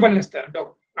ऍडमिसेबल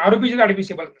नसतं. आरोपीचीच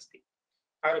ऍडमिसेबल नसते.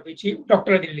 आरोपीची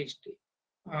डॉक्टरला दिलेली हिस्ट्री,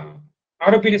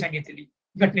 आरोपीने सांगितलेली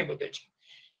घटनेबद्दलची.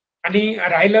 आणि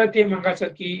राहिलं ते मगाचं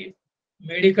की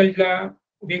मेडिकलला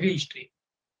वेगळी हिस्ट्री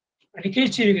आणि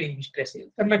केसची वेगळी हिस्ट्री असेल,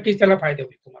 तर नक्कीच त्याला फायदा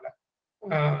होईल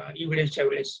तुम्हाला एव्हिडन्सच्या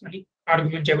वेळेस आणि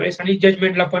आर्ग्युमेंटच्या वेळेस. आणि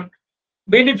जजमेंटला पण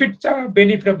बेनिफिट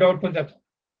ऑफ डाऊट पण जातो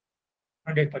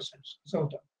 100%. असं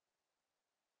होतं.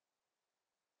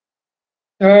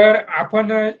 तर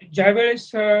आपण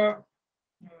ज्यावेळेस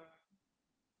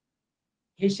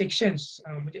हे सेक्शन्स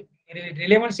म्हणजे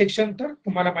रिलेव्हंट सेक्शन तर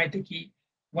तुम्हाला माहिती आहे की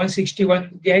 161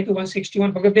 जे आहे ते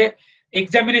 161 फक्त ते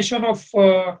examination of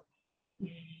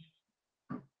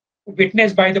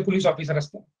witness by the police officer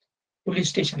असतं पोलीस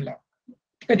स्टेशनला.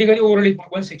 कधी कधी ओरली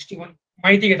 161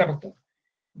 माहिती घेता फक्त.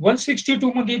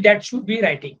 162 मध्ये दॅट शुड बी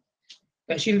रायटिंग.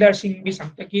 तहसीलदार सिंग मी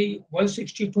सांगतो की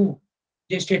 162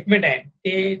 जे स्टेटमेंट आहे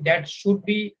ते that should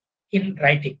be in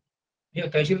writing.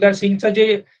 तहसीलदार सिंगचं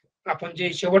जे आपण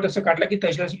जे शेवट असं काढलं की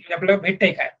तहसीलदार सिंग म्हणजे आपल्याला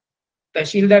भेटताय काय,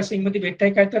 तहसीलदार सिंग मध्ये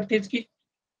भेटताय काय, तर तेच की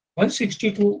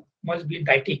 162 must be in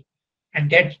writing and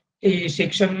that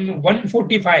section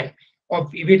 145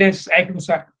 of evidence act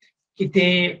नुसार की ते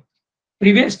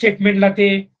प्रिव्हियस स्टेटमेंटला ते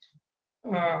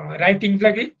रायटिंगला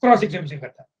की क्रॉस एक्झामिनेशन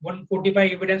करतात.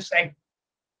 145 evidence act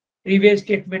previous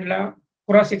स्टेटमेंटला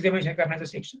cross examination करण्याचं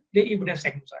सेक्शन ते एव्हिडन्स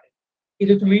ऍक्ट नुसार आहे.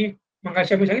 इथे तुम्ही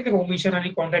मगाशी आम्ही सांगितलं ओमिशन आणि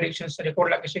कॉन्ट्राडिक्शन्स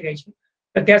रेकॉर्डला कसे घ्यायचे,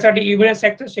 तर त्यासाठी एव्हिडन्स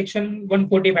ऍक्टचं सेक्शन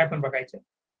 145 पण बघायचं.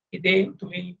 इथे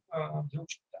तुम्ही घेऊ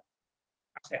शकता.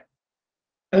 असं आहे.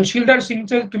 तहसीलदार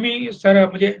सिंगचं तुम्ही सर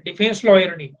म्हणजे डिफेन्स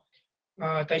लॉयरनी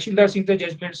तहसीलदार सिंगचं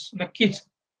जजमेंट नक्कीच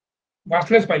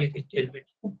वाचलंच पाहिजे. ते जजमेंट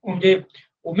खूप म्हणजे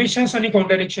ओमिशन्स आणि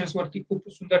कॉन्ट्राडिक्शन्स वरती खूप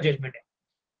सुंदर जजमेंट आहे.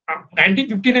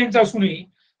 1959 असूनही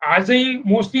आजही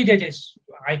मोस्टली जजेस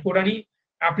हायकोर्ट आणि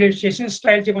आपले सेशन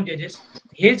स्टाईलचे पण जजेस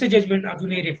हेच जजमेंट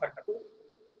अजूनही रेफर करतात.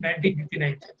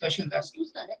 1959 तहसीलदार सिंग.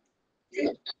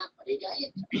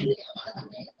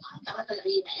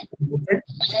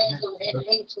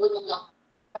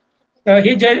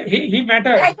 ही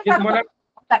मॅटर तुम्हाला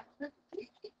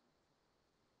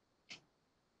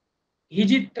ही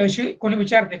जी तहसील कोणी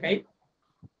विचारते काही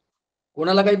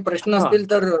कोणाला काही प्रश्न असतील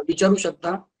तर विचारू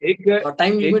शकता.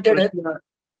 टाइम लिमिटेड आहे.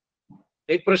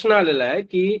 एक प्रश्न आलेला आहे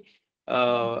की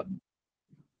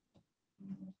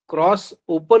क्रॉस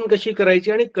ओपन कशी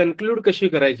करायची आणि कन्क्लूड कशी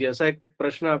करायची असा एक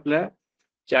प्रश्न आपल्या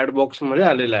चॅट बॉक्स मध्ये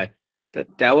आलेला आहे. तर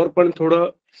त्यावर पण थोडं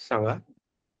सांगा.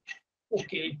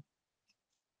 ओके,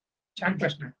 छान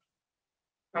प्रश्न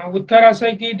आहे. उत्तर असं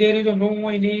आहे की there is no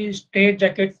any state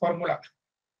jacket formula.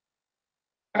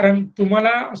 कारण तुम्हाला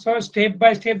असं स्टेप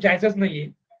बाय स्टेप जायचंच नाहीये.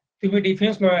 तुम्ही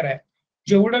डिफेन्स लॉयर आहे,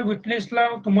 जेवढं विटनेसला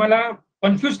तुम्हाला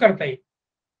कन्फ्युज करता येईल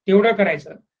तेवढं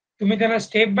करायचं. तुम्ही त्यांना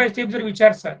स्टेप बाय स्टेप जर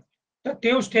विचारसाल तर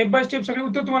ते स्टेप बाय स्टेप सगळे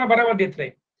उत्तर तुम्हाला बरोबर देत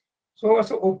राहील. सो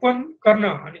असं ओपन करणं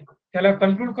आणि त्याला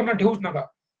कन्क्लूड करणं ठेवूच नका.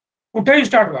 कुठेही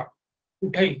स्टार्ट व्हा,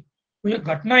 कुठेही. म्हणजे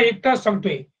घटना 1 तास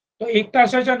सांगतोय तर 1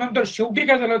 तासाच्या नंतर शेवटी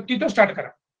काय झालं तिथं स्टार्ट करा.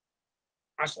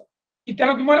 असं की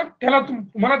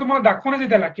तुम्हाला दाखवण्याचं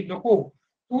त्याला की नको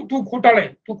तू खोटाळ आहे,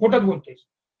 तू खोटच बोलतोयस,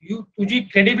 तुझी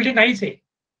क्रेडिबिलिटी नाहीच आहे.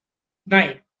 नाही,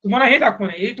 तुम्हाला हे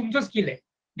दाखवणं हे तुमचं स्किल आहे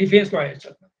डिफेन्स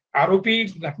लॉयरचं. आरोपी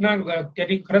घटना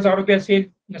त्यांनी खरंच आरोपी असेल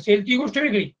नसेल ती गोष्ट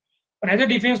वेगळी, पण ऍज अ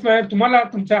डिफेन्स लॉयर तुम्हाला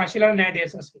तुमच्या आशेला न्याय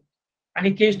द्यायचा असेल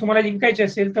आणि केस तुम्हाला जिंकायची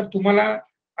असेल तर तुम्हाला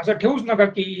असं ठेवूच नका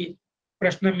की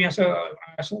प्रश्न मी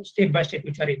असं स्टेप बाय स्टेप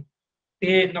विचारेन.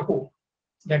 ते नको.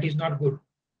 That is not good.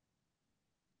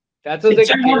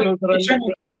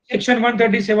 Section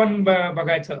 137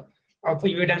 बघायचं ऑफ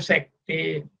एव्हिडन्स ऍक्ट.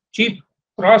 ते चीफ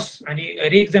क्रॉस आणि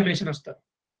रिएक्झामिनेशन असतं.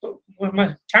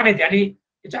 छान आहे ते. आणि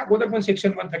त्याच्या अगोदर पण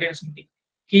सेक्शन 139 सांगते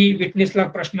की विटनेसला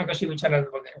प्रश्न कसे विचारायला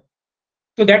वगैरे.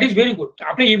 So that is very good.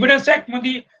 आपल्या एव्हिडन्स ऍक्ट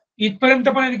मध्ये इथपर्यंत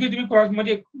पण आहे की तुम्ही क्रॉस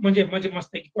म्हणजे मस्त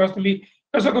आहे की क्रॉस तुम्ही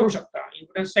कसं करू शकता.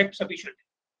 एव्हिडन्स ऍक्ट सफिशियंट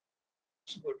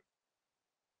आहे. गुड.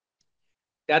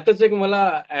 त्यातच एक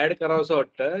मला ऍड करावं असं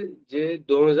वाटतं, जे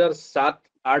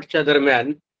 2007-8च्या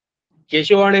दरम्यान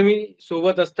केशव आणि मी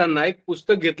सोबत असताना एक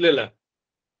पुस्तक घेतलेलं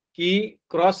की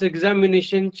क्रॉस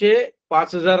एक्झामिनेशनचे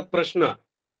 5000 प्रश्न.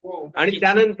 आणि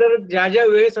त्यानंतर ज्या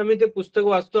वेळेस आम्ही ते पुस्तक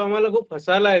वाचतो आम्हाला खूप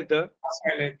हसायला येतं.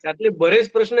 त्यातले बरेच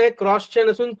प्रश्न हे क्रॉसचे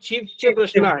नसून चीफचे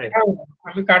प्रश्न आहेत.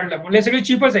 आम्ही काढलं म्हणजे सगळी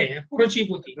चीपच आहे, पुरं चीप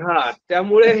होती. हा,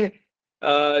 त्यामुळे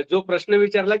जो प्रश्न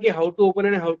विचारला की हाऊ टू ओपन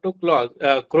आणि हाऊ टू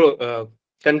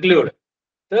कन्क्लूड,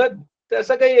 तर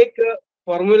तसं काही एक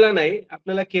फॉर्म्युला नाही.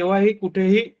 आपल्याला केव्हाही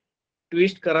कुठेही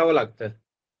ट्विस्ट करावं लागतं.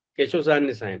 केशव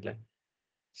सरांनी सांगितलं.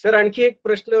 सर, आणखी एक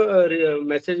प्रश्न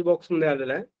मेसेज बॉक्स मध्ये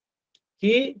आलेला आहे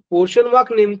की पोर्शन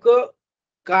मार्क नेमकं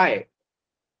काय,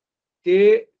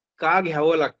 ते का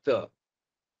घ्यावं लागतं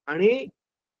आणि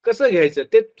कसं घ्यायचं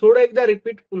ते थोडं एकदा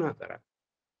रिपीट पुन्हा करा.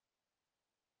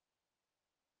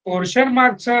 पोर्शन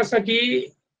मार्कचं असं की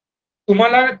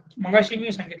तुम्हाला मगाशी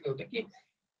मी सांगितलं होतं की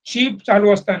शिप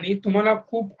चालू असताना तुम्हाला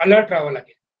खूप अलर्ट राहावं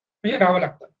लागेल, म्हणजे राहावं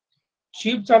लागतं.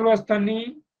 शिप चालू असताना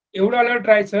एवढं अलर्ट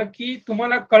राहायचं की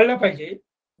तुम्हाला कळलं पाहिजे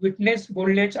विटनेस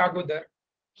बोलण्याच्या अगोदर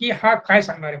की हा काय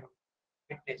सांगणार आहे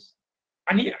विटनेस.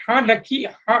 आणि हा नक्की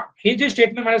हे जे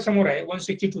स्टेटमेंट माझ्या समोर आहे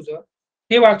 162चं,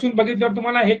 ते वाचून बघितल्यावर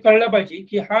तुम्हाला हे कळलं पाहिजे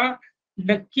की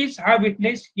नक्कीच हा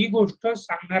विटनेस ही गोष्ट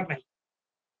सांगणार नाही,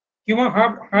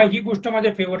 किंवा ही गोष्ट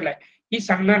माझ्या फेवरला आहे ही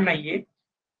सांगणार नाहीये.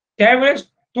 त्यावेळेस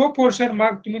तो पोर्शन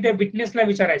मार्क तुम्ही त्या विटनेसला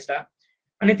विचारायचा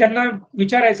आणि त्यांना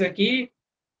विचारायचं की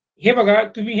हे बघा,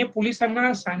 तुम्ही हे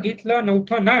पोलिसांना सांगितलं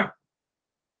नव्हतं ना.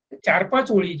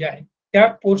 4-5 ओळी ज्या आहेत त्या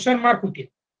पोर्शन मार्क होतील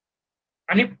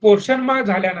आणि पोर्शन मार्क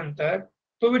झाल्यानंतर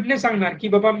तो विटनेस सांगणार की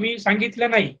बाबा मी सांगितलं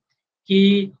नाही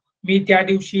की मी त्या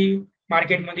दिवशी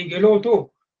मार्केटमध्ये गेलो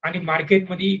होतो आणि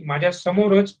मार्केटमध्ये माझ्या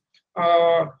समोरच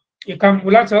एका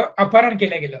मुलाचं अपहरण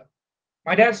केलं गेलं.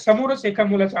 माझ्या समोरच एका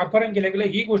मुलाचं अपहरण केलं गेलं,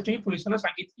 ही गोष्ट मी पोलिसांना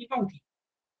सांगितली नव्हती.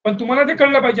 पण तुम्हाला ते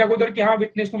कळलं पाहिजे अगोदर की हा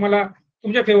विटनेस तुम्हाला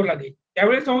तुमच्या फेवरला देईल.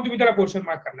 त्यावेळेस जाऊन तुम्ही त्याला पोर्शन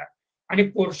मार्क करणार आणि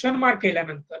पोर्शन मार्क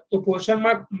केल्यानंतर तो पोर्शन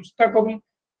मार्क नुसता करून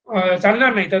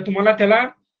चालणार नाही, तर तुम्हाला त्याला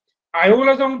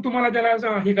आयोला जाऊन तुम्हाला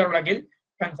त्याला हे करावं लागेल,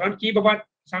 कन्फर्म की बाबा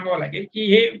सांगावं लागेल की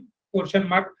हे पोर्शन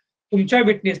मार्क तुमच्या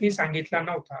विटनेसनी सांगितला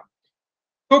नव्हता.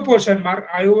 तो पोर्शन मार्क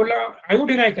आयो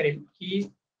डिनाय करेल की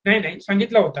नाही नाही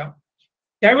सांगितला होता.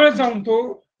 त्यावेळेस जाऊन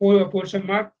तो पोर्शन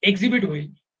मार्क एक्झिबिट होईल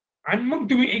आणि मग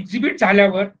तुम्ही एक्झिबिट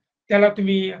झाल्यावर त्याला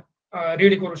तुम्ही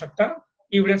रीड करू शकता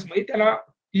एव्हिडन्स मध्ये, त्याला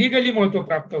लिगली महत्व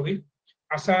प्राप्त होईल.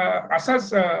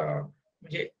 असाच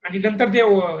म्हणजे आणि नंतर ते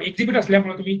एक्झिबिट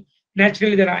असल्यामुळे तुम्ही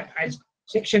नॅचरली त्याला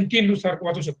सेक्शन 3 नुसार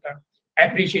वाचू शकता,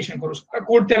 ऍप्रिशिएशन करू शकता,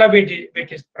 कोर्ट त्याला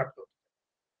वेटेज प्राप्त होतो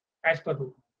ऍज पर रूल.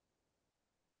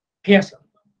 हे असं.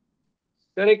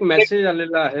 तर एक मेसेज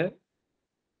आलेला आहे,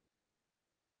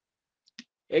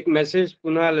 एक मेसेज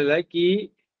पुन्हा आलेला आहे की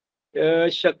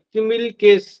शक्तिमिल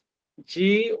केस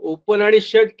जी ओपन आणि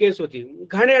शट केस होती,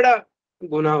 घाणेरडा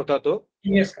गुन्हा होता तो.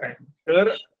 Yes crime. तर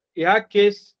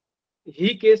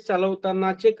ही केस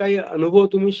चालवतानाचे काही अनुभव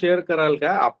तुम्ही शेअर कराल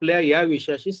का आपल्या या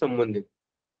विषयाशी संबंधित?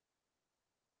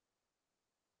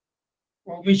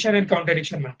 ओमिशन अँड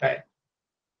कॉन्ट्रॅडिक्शन म्हणताय.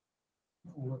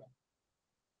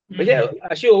 म्हणजे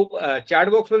अशी चॅट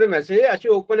बॉक्स मध्ये मेसेज अशी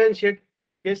ओपन अँड शट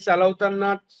केस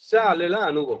चालवतानाचा आलेला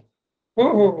अनुभव. हो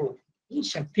हो हो. ही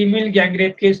शक्तिमिल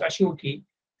गँगरेप केस अशी होती.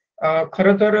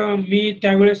 खरं तर मी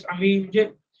त्यावेळेस आम्ही म्हणजे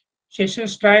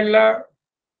सेशन्स ट्रायलला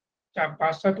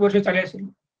 5-7 वर्ष चालली असेल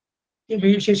की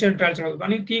मी सेशन ट्रायल चालवतो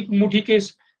आणि ती मोठी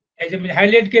केस म्हणजे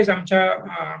हायलाइट केस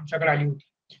आमच्याकडे आली होती.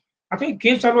 आता ही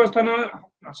केस चालू असताना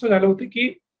असं झालं होतं की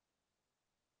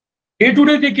डे टू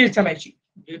डे ती केस चालायची,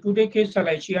 डे टू डे केस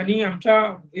चालायची आणि आमच्या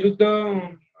विरुद्ध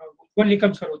गुंजन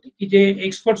निकम सर होते की जे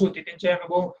एक्सपर्ट्स होते, त्यांचे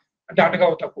अनुभव दांडगा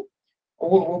होता खूप.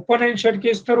 ओपन अँड शट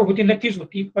केस तर होती, नक्कीच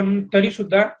होती, पण तरी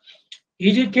सुद्धा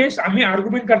ही जी केस आम्ही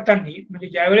आर्ग्युमेंट करताना म्हणजे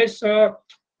ज्यावेळेस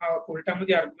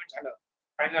कोर्टामध्ये आर्ग्युमेंट झालं,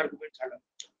 फायनल आर्ग्युमेंट झालं,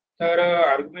 तर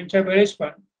आर्ग्युमेंटच्या वेळेस पण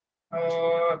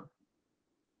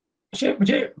असे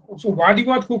म्हणजे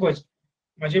वादविवाद खूपच.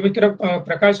 माझे मित्र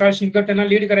प्रकाश शिंकर त्यांना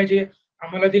लीड करायचे,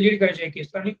 आम्हाला ते लीड करायचे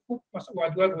केस आणि खूप असं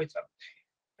वादविवाद व्हायचा.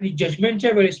 आणि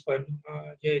जजमेंटच्या वेळेस पण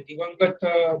जे दिवंगत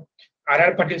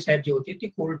आर पाटील साहेब जे होते ते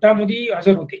कोर्टामध्ये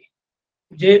हजर होते.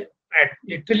 म्हणजे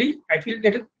लिटरली आय फील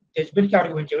दॅट जजमेंटच्या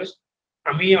आर्ग्युमेंटच्या वेळेस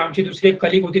आमचे दुसरे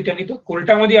कलिग होते, त्यांनी तो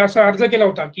कोर्टामध्ये असा अर्ज केला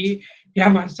होता की या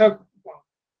माणसा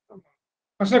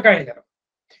कसं काय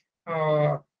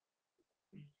झालं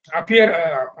अपियर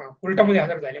कोर्टामध्ये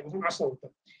हजर झाले म्हणून असं होतं.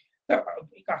 तर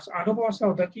एक असा अनुभव असा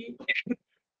होता की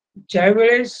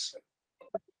ज्यावेळेस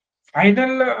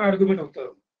फायनल आर्ग्युमेंट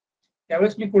होतं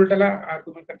त्यावेळेस मी कोर्टाला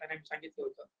आर्ग्युमेंट करताना सांगितलं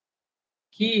होतं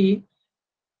की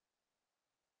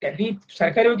त्यांनी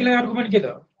सरकारी वकिलांनी आर्ग्युमेंट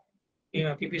केलं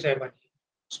पीपी साहेबांनी,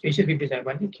 स्पेशल पीपी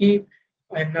साहेबांनी की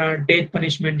यांना डेथ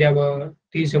पनिशमेंट द्यावं.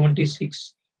 376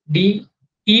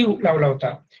 DE लावला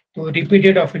होता, तो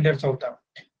रिपीटेड ऑफेंडरचा होता,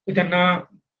 तर त्यांना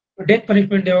डेथ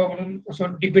पनिशमेंट द्यावं म्हणून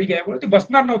असं डिबेट केल्यामुळे ते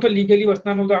बसणार नव्हतं, लिगली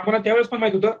बसणार नव्हतं. आम्हाला त्यावेळेस पण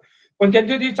माहित होतं, पण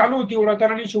त्यांची ती चालू होती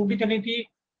ओढाताण आणि शेवटी त्यांनी ती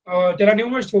त्याला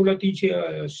नेऊनच ठेवलं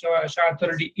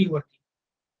 376 DE वरती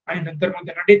आणि नंतर मग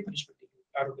त्यांना डेथ पनिशमेंट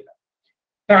दिली आरोपीला.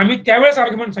 तर आम्ही त्यावेळेस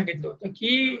आर्ग्युमेंट सांगितलं होतं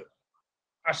की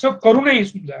असं करू नये,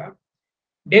 सुद्धा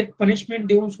डेथ पनिशमेंट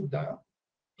देऊन सुद्धा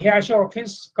हे असे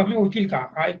ऑफेन्स कमी होतील का,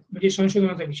 हा एक म्हणजे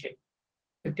संशोधनाचा विषय.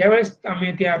 तर त्यावेळेस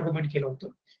आम्ही ते आर्ग्युमेंट केलं होतं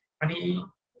आणि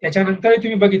त्याच्यानंतर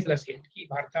तुम्ही बघितलं असेल की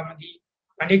भारतामध्ये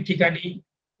अनेक ठिकाणी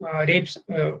रेप्स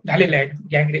झालेले आहेत,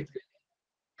 गँग रेप.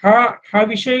 हा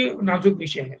विषय नाजूक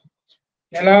विषय आहे.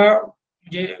 याला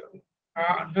म्हणजे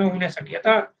न होण्यासाठी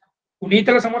आता कुणीही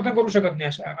त्याला समर्थन करू शकत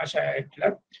नाही अशा ऍक्टला.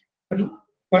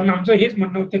 पण आमचं हेच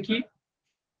म्हणणं होतं की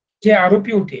जे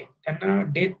आरोपी होते त्यांना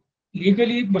डेथ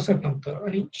लिगली बसत नव्हतं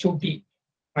आणि शेवटी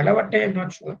मला वाटतं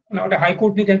नॉट शुअर, मला वाटतं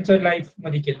हायकोर्टने त्यांचं लाईफ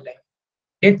मध्ये केलेलं आहे,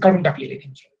 डेथ काढून टाकलेली आहे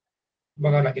त्यांची.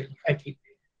 बघावं लागेल.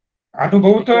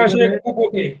 अनुभव तर असे खूप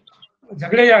होते,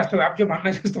 झगडे जास्त आमचे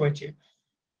भांडणं जास्त व्हायचे.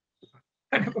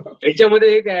 याच्यामध्ये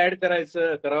एक ऍड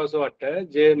करावं असं वाटतं,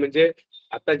 जे म्हणजे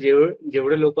आता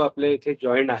जेवढे लोक आपल्या इथे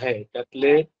जॉईन आहे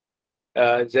त्यातले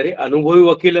जरी अनुभवी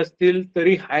वकील असतील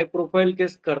तरी हाय प्रोफाईल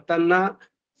केस करताना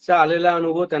आलेला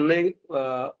अनुभव त्यांनाही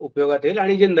उपयोगात येईल,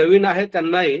 आणि जे नवीन आहे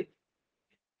त्यांनाही.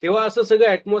 तेव्हा असं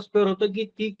सगळं ऍटमॉस्फिअर होतं की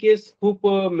ती केस खूप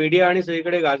मीडिया आणि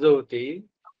सगळीकडे गाजव होती,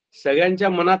 सगळ्यांच्या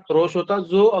मनात रोष होता,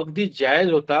 जो अगदी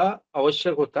जायज होता,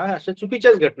 आवश्यक होता. अशा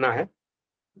चुकीच्याच घटना आहेत.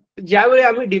 ज्यावेळी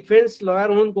आम्ही डिफेन्स लॉयर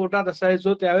म्हणून कोर्टात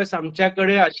असायचो त्यावेळेस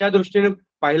आमच्याकडे अशा दृष्टीने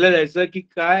पाहिलं जायचं की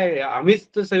काय आम्हीच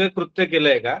तर सगळं कृत्य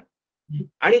केलंय का.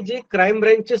 आणि जे क्राईम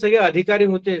ब्रँचचे सगळे अधिकारी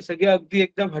होते सगळे अगदी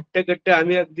एकदम हट्टेकट्टे,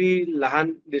 आम्ही अगदी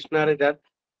लहान दिसणारे त्यात,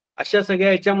 अशा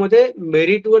सगळ्या याच्यामध्ये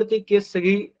मेरिटवरती केस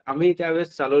सगळी आम्ही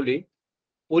त्यावेळेस चालवली.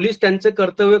 पोलीस त्यांचं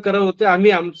कर्तव्य करत होते,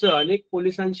 आम्ही आमचं. अनेक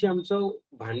पोलिसांशी आमचं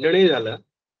भांडणही झालं,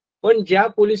 पण ज्या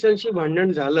पोलिसांशी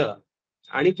भांडण झालं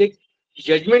आणि ते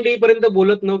जजमेंट येईपर्यंत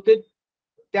बोलत नव्हते,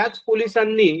 त्याच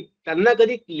पोलिसांनी त्यांना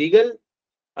कधी लिगल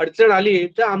अडचण आली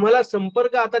तर आम्हाला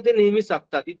संपर्क आता ते नेहमी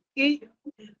साधतात. इतकी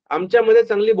आमच्यामध्ये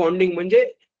चांगली बॉन्डिंग,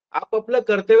 म्हणजे आपापलं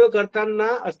कर्तव्य करताना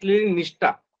असलेली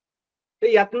निष्ठा. तर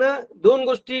यातनं दोन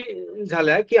गोष्टी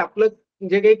झाल्या की आपलं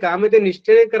जे काही काम आहे ते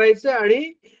निष्ठेने करायचं,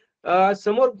 आणि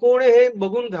समोर कोण आहे हे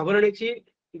बघून घाबरण्याची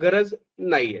गरज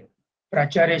नाहीये.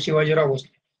 प्राचार्य शिवाजीराव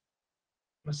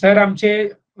भोसले सर आमचे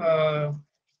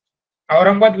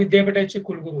औरंगाबाद विद्यापीठाचे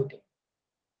कुलगुरू होते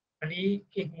आणि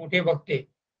एक मोठे वक्ते,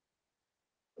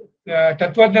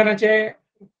 तत्वज्ञानाचे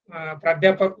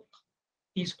प्राध्यापक.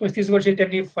 30-35 वर्षे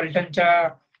त्यांनी फलटणच्या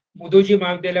मुदोजी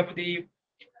महाविद्यालयामध्ये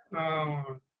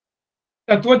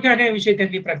तत्वज्ञान या विषयी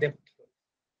त्यांनी प्राध्यापक केलं.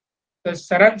 तर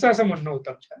सरांचं असं म्हणणं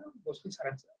होतं, आमच्या भोसले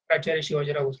सरांचं, प्राचार्य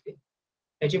शिवाजीराव भोसले,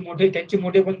 त्यांचे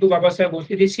मोठे बंधू बाबासाहेब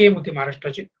भोसले ते सीएम होते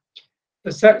महाराष्ट्राचे.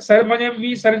 तर सर म्हणजे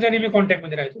मी सरांच्या नेहमी कॉन्टॅक्ट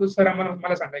मध्ये राहायचो. सर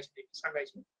मला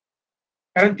सांगायचे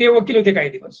कारण ते वकील होते काही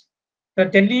दिवस. तर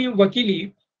त्यांनी वकिली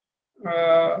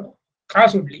का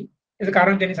सोडली त्याचं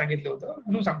कारण त्यांनी सांगितलं होतं,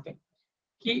 म्हणून सांगतोय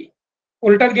की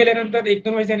कोर्टात गेल्यानंतर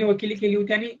 1-2 वेळेस त्यांनी वकिली केली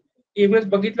होती आणि एक वेळेस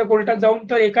बघितलं कोर्टात जाऊन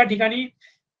तर एका ठिकाणी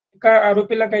एका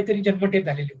आरोपीला काहीतरी जन्मठेप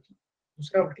झालेली होती,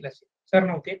 दुसऱ्या वकील असेल, सर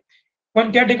नव्हते,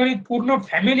 पण त्या ठिकाणी पूर्ण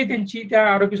फॅमिली त्यांची त्या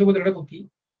आरोपीसोबत रडत होती,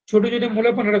 छोटे छोटे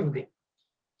मुलं पण रडत होते.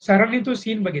 सरांनी तो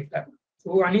सीन बघितला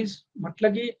तो आणि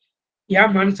म्हटलं की या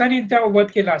माणसाने त्या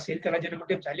वध केला असेल, त्याला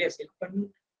जन्मठेप झाली असेल, पण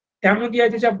त्यामध्ये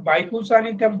त्याच्या बायकोचा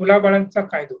आणि त्या मुलाबाळांचा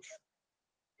काय दोष.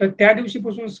 तर त्या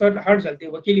दिवशीपासून सर हट झाले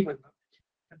वकिलीमधनं.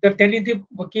 तर त्यांनी ते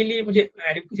वकिली म्हणजे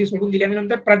ऍडव्होकेसी सोडून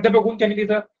दिल्यानंतर प्राध्यापक होऊन त्यांनी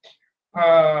तिथं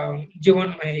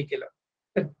जीवन हे केलं.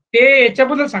 तर ते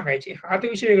याच्याबद्दल सांगायचे, हा तो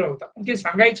विषय वेगळा होता, पण ते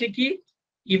सांगायचे की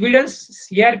इव्हिडन्स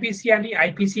सीआरपीसी आणि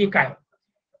आयपीसी काय,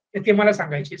 तर ते मला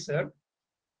सांगायचे सर.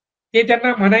 ते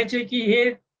त्यांना म्हणायचे की हे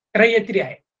त्रयत्री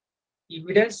आहे,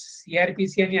 इव्हिडन्स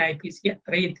सीआरपीसी आणि आयपीसी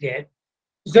त्रयत्री आहेत.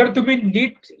 जर तुम्ही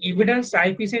नीट इव्हिडन्स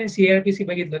आयपीसी आणि सीआरपीसी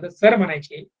बघितलं तर सर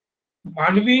म्हणायचे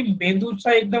मानवी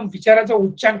मेंदूचा एकदम विचाराचा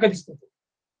उच्चांक दिसतो.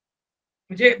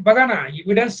 म्हणजे बघा ना,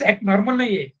 इव्हिडन्स ऍक्ट नॉर्मल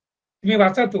नाहीये, तुम्ही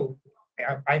वाचा तो.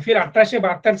 आयपीएल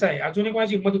 1872चा आहे, अजूनही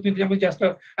कोणाची हिंमत होती त्याच्यामध्ये जास्त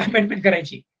अमेंडमेंट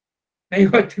करायची नाही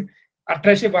होत.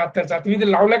 1872चा तुम्ही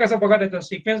ते लावला कसं बघा, त्याचा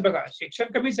सिक्वेन्स बघा,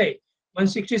 सेक्शन कमीच आहे,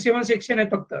 167 सेक्शन आहे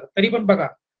फक्त, तरी पण बघा.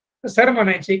 तर सर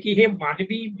म्हणायचे की हे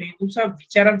मानवी मेंदूचा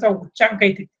विचारांचा उच्चांक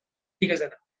आहे. ठीक आहे सर,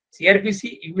 सीआरपीसी,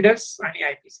 इव्हिडन्स आणि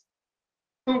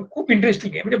आयपीसी खूप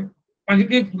इंटरेस्टिंग आहे. म्हणजे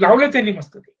ते लावलं त्यांनी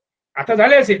मस्त. ते आता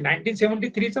झाले असेल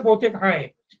 1973चं बहुतेक हा आहे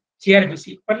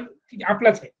सीआरपीसी, पण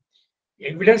आपलाच आहे.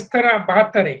 एव्हिडन्स तर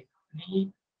 72 आहे आणि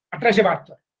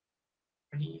 1872,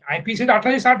 आणि आयपीसी तर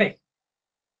 1860 आहे,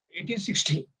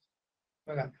 1860.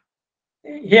 बघा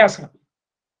हे असं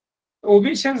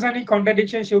ओमिशन्स आणि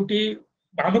कॉन्ट्रॅडिक्शन शेवटी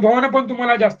अनुभवानं पण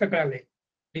तुम्हाला जास्त कळालंय.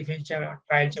 डिफेन्सच्या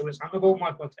ट्रायलच्या वेळेस अनुभव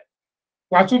महत्वाचा आहे,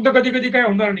 वाचून तर कधी कधी काय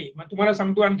होणार नाही. मग तुम्हाला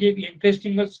सांगतो आणखी एक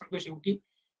इंटरेस्टिंगच सांगतो शेवटी,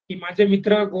 की माझे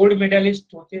मित्र गोल्ड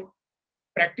मेडलिस्ट होते,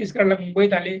 प्रॅक्टिस करायला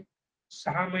मुंबईत आले,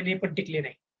 6 महिने पण टिकले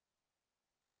नाही.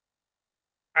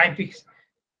 आयपीसी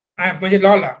म्हणजे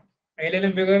लॉला,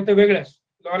 एलएलएम वेगळं तर वेगळंच,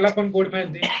 लॉला पण गोल्ड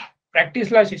मेडल दे,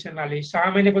 प्रॅक्टिसला सेशनला आले, 6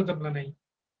 महिने पण जमलं नाही.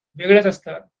 वेगळंच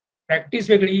असतं, प्रॅक्टिस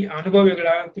वेगळी, अनुभव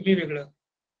वेगळा, तुम्ही वेगळं,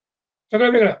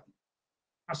 सगळं वेगळं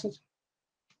असंच.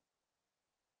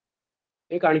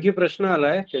 एक आणखी प्रश्न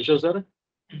आलाय केशव सर,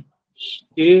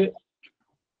 की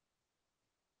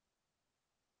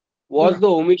was the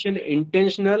omission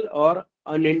intentional or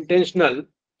unintentional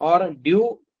or due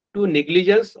to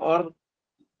negligence or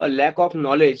a lack of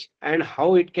knowledge, and how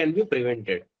it can be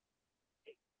prevented?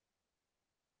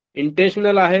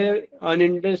 इंटेन्शनल आहे,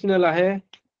 अनइंटेन्शनल आहे,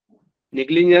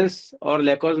 नेग्लिजन्स और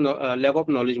लॅक ऑफ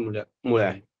नॉलेज मुळे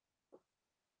आहे.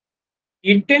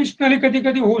 इंटेन्शनली कधी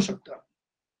कधी होऊ शकतं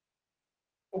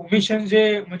ओमिशन,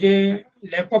 जे म्हणजे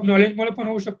लॅक ऑफ नॉलेजमुळे पण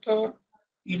होऊ शकतं,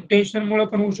 इंटेन्शनमुळे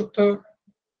पण होऊ शकतं,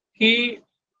 की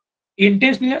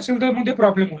इंटेन्शनली असेल तर मग ते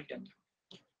प्रॉब्लेम होईल त्यांचा.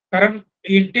 कारण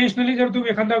इंटेन्शनली जर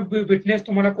तुम्ही एखादा विटनेस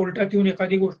तुम्हाला कोर्टात येऊन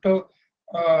एखादी गोष्ट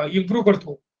इम्प्रूव्ह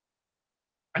करतो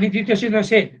आणि ती तशी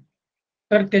नसेल,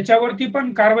 तर त्याच्यावरती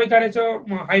पण कारवाई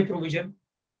करायचं हाय प्रोव्हिजन.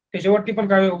 त्याच्यावरती पण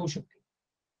कारवाई होऊ शकते.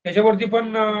 त्याच्यावरती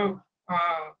पण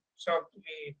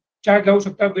तुम्ही चार्ज लावू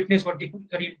शकता विटनेसवरती पण.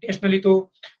 जर इंटेन्शनली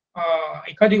तो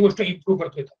एखादी गोष्ट इम्प्रूव्ह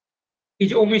करतोय तर.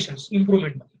 तिचे ओमिशन्स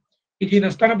इम्प्रुव्हमेंट मध्ये ती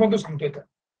नसताना पण तो सांगतोय तर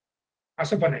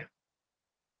असं पण आहे.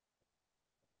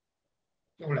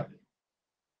 एवढं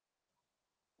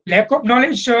lack of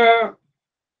knowledge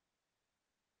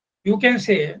you can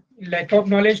say lack of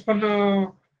knowledge पण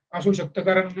असू शकतं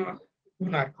कारण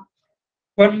होणार.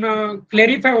 पण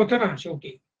क्लेरिफाय होतं ना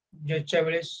शेवटी जजच्या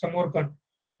वेळेस समोर पण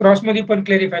क्रॉसमध्ये पण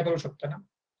क्लेरिफाय करू शकतं ना.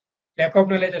 लॅक ऑफ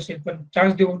नॉलेज असेल पण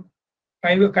चान्स देऊन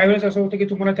काही वेळेस असं होतं की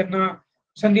तुम्हाला त्यांना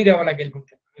संधी द्यावा लागेल मग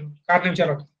कारण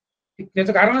विचारत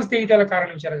त्याचं कारणच ते त्याला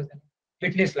कारण विचारायचं त्याला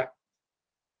फिटनेसला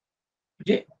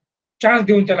म्हणजे चान्स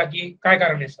देऊन त्याला की काय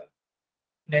कारण आहे सर.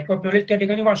 लॅक ऑफ नॉलेज त्या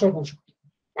ठिकाणी वॉश आउट होऊ शकतो.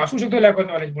 असू शकतो लॅक ऑफ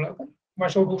नॉलेजमुळे पण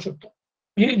वॉश आउट होऊ शकतो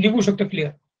म्हणजे निघू शकतं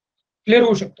क्लिअर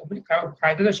होऊ शकतो. म्हणजे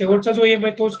फायद्याचा शेवटचा जो एम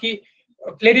आहे तोच की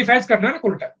क्लेरिफायच करणार ना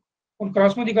कोर्टात. पण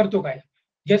क्रॉसमध्ये करतो काय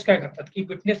जज काय करतात की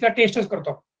फिटनेसला टेस्टच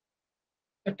करतो.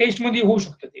 तर टेस्टमध्ये होऊ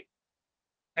शकतं ते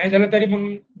नाही झालं तरी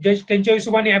मग जज त्यांच्या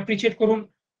हिशोबाने ऍप्रिशिएट करून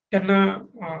त्यांना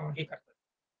हे करतात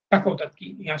दाखवतात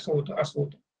की हे असं होतं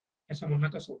असं म्हणणं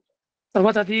तसं होतं.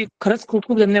 सर्वात आधी खरंच खूप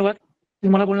खूप धन्यवाद तुम्ही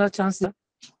मला बोलण्याचा चान्स दिला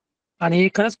आणि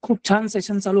खरंच खूप छान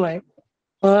सेशन चालू आहे.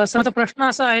 सर प्रश्न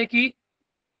असा आहे की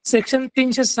सेक्शन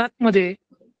 307 मध्ये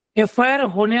FIR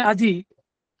होण्याआधी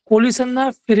पोलिसांना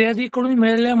फिर्यादीकडून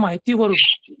मिळालेल्या माहितीवरून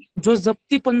जो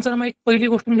जप्ती पंचनामा एक पहिली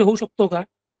गोष्ट म्हणजे होऊ शकतो का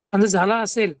आणि जर झाला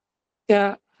असेल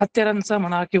त्या हत्यारांचा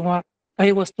म्हणा किंवा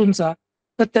काही वस्तूंचा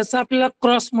तर त्याचा आपल्याला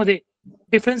क्रॉसमध्ये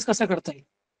डिफरन्स कसा करता येईल.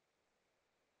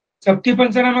 जप्ती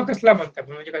पंचनामा कसला म्हणतात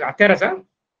म्हणजे काय हत्याराचा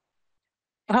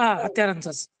हा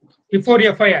हत्यारांचाच बिफोर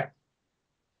FIR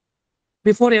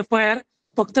बिफोर FIR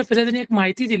फक्त फिर्यादीने एक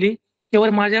माहिती दिली केवळ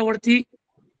माझ्यावरती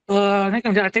नाही का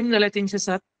म्हणजे अटेम्प्ट झालाय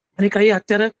 307 आणि काही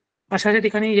हत्यारं अशा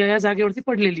ठिकाणी या जागेवरती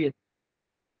पडलेली आहेत.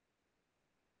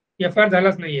 FIR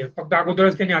झालाच नाहीये फक्त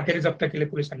अगोदरच त्यांनी हत्यारे जप्त केले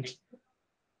पोलिसांनी.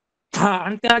 हा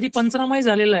आणि त्याआधी पंचनामाही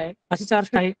झालेला आहे अशी चार्ज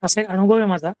आहे असा एक अनुभव आहे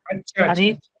माझा. अच्छा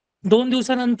आणि 2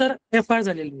 दिवसानंतर FIR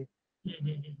झालेली आहे.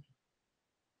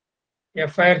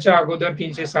 FIRच्या अगोदर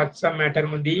 307चा मॅटर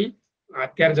मध्ये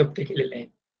हत्यार जप्त केलेले आहे.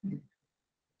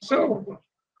 सो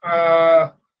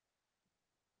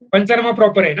पंचनामा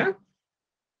प्रॉपर आहे ना.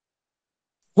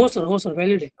 हो सर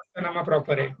व्हॅलिड आहे. पंचनामा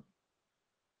प्रॉपर आहे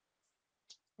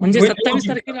म्हणजे होईल 27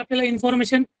 तारखेला आपल्याला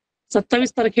इन्फॉर्मेशन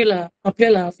 27 तारखेला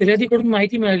आपल्याला फिर्यादीकडून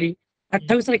माहिती मिळाली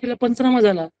 28 तारखेला पंचनामा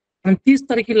झाला आणि 30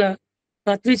 तारखेला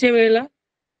रात्रीच्या वेळेला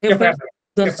FIR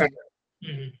दर्ज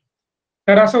झाला.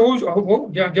 तर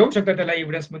असं देऊ शकतं त्याला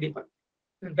एव्हिडन्स मध्ये पण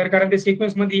नंतर कारण ते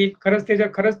सिक्वेन्स मध्ये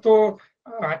खरंच तो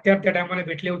हत्यार त्या टायमाला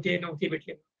भेटले होते नव्हते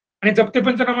भेटले आणि जप्त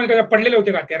पंचनामा पडलेले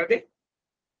होते का हत्यार ते.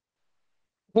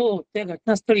 हो त्या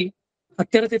घटनास्थळी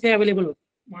हत्यार तिथे अवेलेबल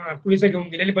होते. पोलिस घेऊन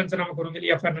गेलेले पंचनामा करून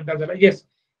गेले FIR नंतर झाला. Yes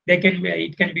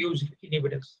it can be use in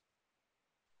evidence.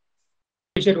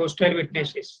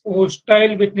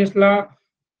 होस्टाईल विटनेसला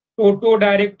toto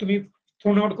direct तुम्ही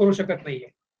थ्रोन आउट करू शकत नाहीये.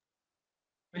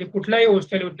 म्हणजे कुठलाही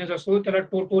होस्टाईल विटनेस असो त्याला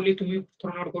टोटली तुम्ही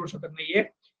थ्रोन आउट करू शकत नाहीये.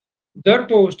 जर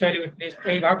तो होस्टाईल विटनेस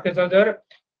काही भाग त्याचा जर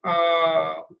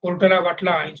कोर्टाला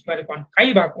वाटला इन्स्पायर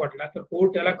काही भाग वाटला तर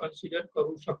कोर्ट त्याला कन्सिडर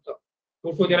करू शकतं.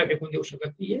 टोटो त्याला फेकून देऊ शकत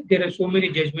नाहीये. There are so many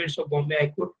judgements of Bombay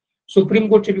high court supreme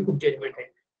कोर्टचे बी खूप जजमेंट आहे.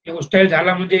 होस्टाईल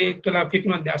झाला म्हणजे त्याला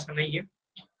फेकून द्या असं नाहीये.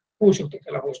 होऊ शकतो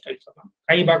त्याला होस्टाईलचा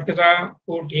काही भाग त्याचा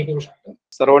कोर्ट हे करू शकतो.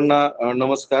 सर्वांना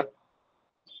नमस्कार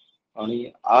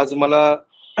आणि आज मला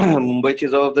मुंबईची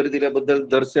जबाबदारी दिल्याबद्दल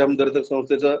दरसे हमदर्द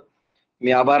संस्थेचं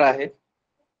मी आभार आहे.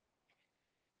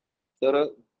 तर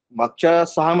मागच्या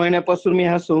 6 महिन्यापासून मी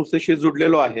ह्या संस्थेशी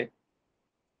जुडलेलो आहे.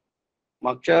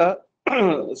 मागच्या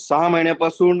 6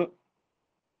 महिन्यापासून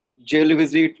gel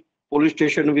visit, police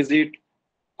station visit,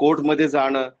 कोर्टमध्ये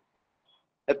जाणं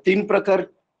या 3 प्रकार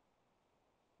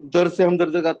दरसे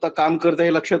हमदर्द आता काम करता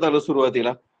हे लक्षात आलं.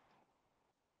 सुरुवातीला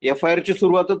FIR ची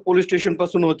सुरुवातच पोलीस स्टेशन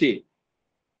पासून होती,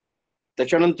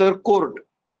 त्याच्यानंतर कोर्ट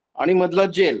आणि मधला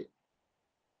जेल.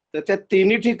 तर त्या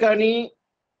तिन्ही ठिकाणी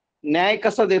न्याय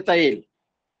कसा देता येईल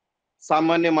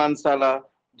सामान्य माणसाला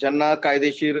ज्यांना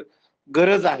कायदेशीर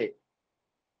गरज आहे,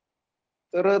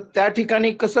 तर त्या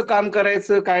ठिकाणी कसं काम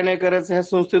करायचं काय नाही करायचं ह्या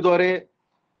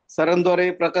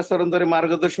संस्थेद्वारे प्रकाश सरांद्वारे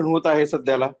मार्गदर्शन होत आहे.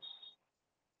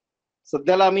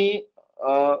 सध्याला आम्ही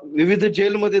विविध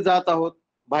जेलमध्ये जात आहोत.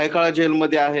 भायखळा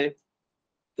जेलमध्ये आहे,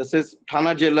 तसेच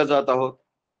ठाणा जेलला जात आहोत.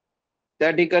 त्या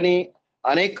ठिकाणी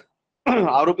अनेक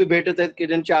आरोपी भेटत आहेत की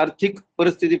ज्यांची आर्थिक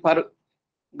परिस्थिती फार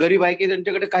गरीब आहे की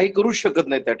त्यांच्याकडे काही करूच शकत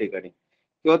नाही त्या ठिकाणी,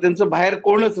 किंवा त्यांचं बाहेर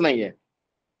कोणच नाहीये.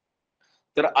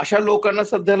 तर अशा लोकांना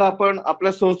सध्याला आपण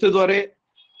आपल्या संस्थेद्वारे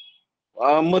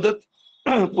मदत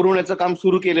पुरवण्याचं काम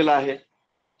सुरू केलेलं आहे.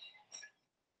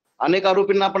 अनेक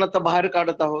आरोपींना आपण आता बाहेर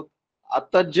काढत आहोत.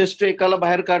 आता जस्ट एकाला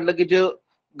बाहेर काढलं की जे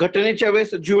घटनेच्या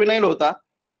वेळेस ज्युवेनाईल होता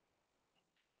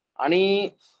आणि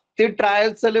ते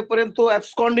ट्रायल चालेपर्यंत तो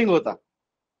ऍब्स्कॉन्डिंग होता.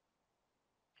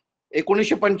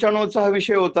 1995चा हा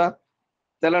विषय होता.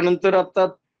 त्याला नंतर आता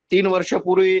 3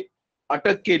 वर्षापूर्वी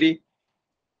अटक केली.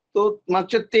 तो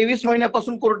मागच्या 23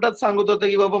 महिन्यापासून कोर्टात सांगत होता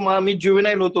की बाबा मी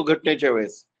ज्युवेनाईल होतो घटनेच्या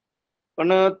वेळेस,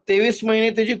 पण 23 महिने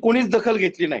त्याची कोणीच दखल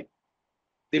घेतली नाही.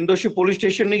 दिंडोशी पोलीस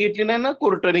स्टेशनने घेतली नाही ना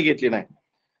कोर्टाने घेतली नाही.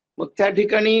 मग त्या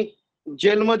ठिकाणी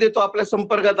जेलमध्ये तो आपल्या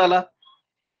संपर्कात आला.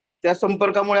 त्या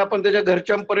संपर्कामुळे आपण त्याच्या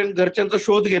घरच्यांचा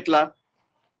शोध घेतला.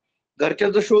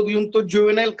 घरच्यांचा शोध घेऊन तो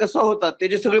ज्युवेनाईल कसा होता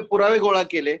त्याचे सगळे पुरावे गोळा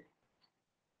केले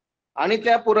आणि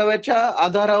त्या पुराव्याच्या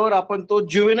आधारावर आपण तो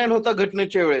ज्युवेनाईल होता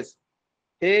घटनेच्या वेळेस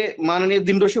हे माननीय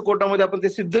दिंडोशी कोर्टामध्ये आपण ते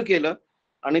सिद्ध केलं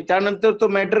आणि त्यानंतर तो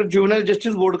मॅटर ज्युवेनाईल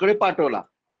जस्टिस बोर्डकडे पाठवला.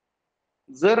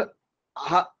 जर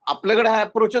आपल्याकडे हा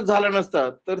अप्रोचच झाला नसता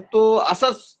तर तो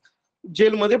असाच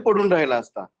जेलमध्ये पडून राहिला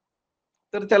असता.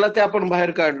 तर त्याला ते आपण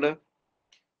बाहेर काढलं.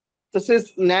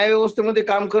 तसेच न्यायव्यवस्थेमध्ये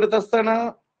काम करत असताना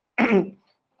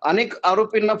अनेक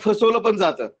आरोपींना फसवलं पण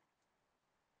जातं.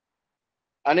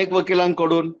 अनेक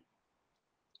वकिलांकडून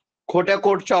खोट्या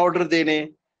कोर्टच्या ऑर्डर देणे,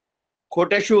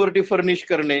 खोट्या शुअरिटी फर्निश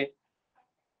करणे.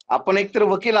 आपण एकतर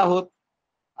वकील आहोत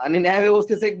आणि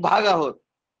न्यायव्यवस्थेचा एक भाग आहोत,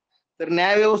 तर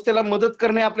न्यायव्यवस्थेला मदत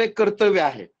करणे आपले एक कर्तव्य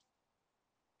आहे.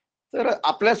 तर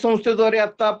आपल्या संस्थेद्वारे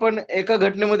आता आपण एका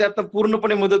घटनेमध्ये आता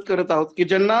पूर्णपणे मदत करत आहोत की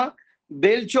ज्यांना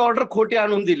बेलची ऑर्डर खोटी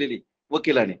आणून दिलेली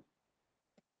वकिलाने.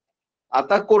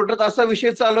 आता कोर्टात असा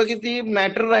विषय चालू आहे की ती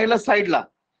मॅटर राहिला साईडला,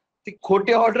 ती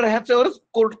खोटी ऑर्डर ह्याच्यावरच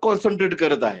कोर्ट कॉन्सन्ट्रेट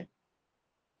करत आहे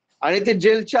आणि ते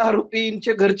जेलच्या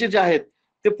आरोपींचे घरचे जे आहेत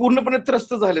ते पूर्णपणे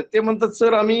त्रस्त झालेत. ते म्हणतात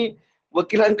सर आम्ही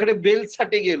वकिलांकडे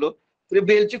बेलसाठी गेलो तरी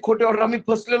बेलची खोटी ऑर्डर आम्ही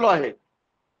फसलेलो आहे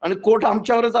आणि कोर्ट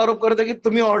आमच्यावरच आरोप करत आहे की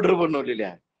तुम्ही ऑर्डर बनवलेली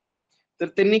आहे. तर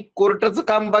त्यांनी कोर्टाचं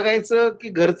काम बघायचं की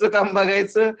घरचं काम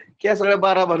बघायचं की या सगळ्या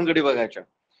 12 भानगडी बघायच्या.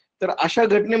 तर अशा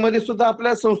घटनेमध्ये सुद्धा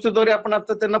आपल्या संस्थेद्वारे आपण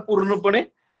आता त्यांना पूर्णपणे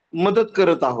मदत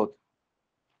करत आहोत.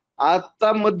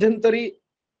 आता मध्यंतरी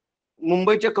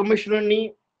मुंबईच्या कमिशनरनी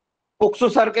पोक्सो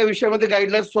सारख्या विषयामध्ये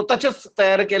गाईडलाईन स्वतःच्याच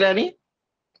तयार केल्या आणि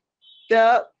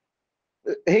त्या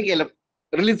हे केलं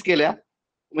रिलीज केल्या,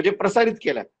 म्हणजे प्रसारित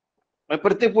केल्या.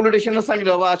 प्रत्येक पोलीस स्टेशनला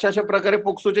सांगितलं बाबा अशा अशा प्रकारे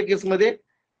पोक्सोच्या केसमध्ये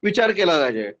विचार केला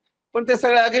पाहिजे. पण ते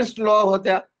सगळ्या अगेन्स्ट लॉ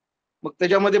होत्या. मग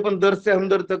त्याच्यामध्ये पण दर से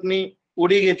हमदर तकनी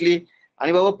उडी घेतली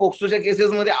आणि बाबा पोक्सोच्या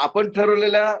केसेसमध्ये आपण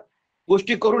ठरवलेल्या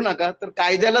गोष्टी करू नका, तर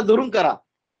कायद्याला धरून करा.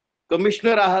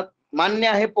 कमिशनर आहात, मान्य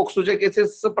आहे पोक्सोच्या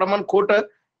केसेसचं प्रमाण खोटं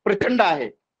प्रचंड आहे,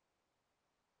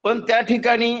 पण त्या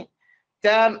ठिकाणी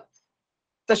त्या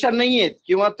तशा नाहीयेत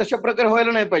किंवा तशा प्रकारे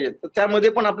व्हायला नाही पाहिजेत. तर त्यामध्ये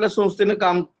पण आपल्या संस्थेनं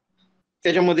काम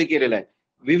त्याच्यामध्ये केलेलं आहे.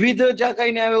 विविध ज्या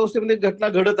काही न्यायव्यवस्थेमध्ये घटना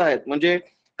घडत आहेत, म्हणजे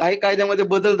काही कायद्यामध्ये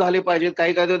बदल झाले पाहिजेत,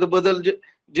 काही कायद्यामध्ये बदल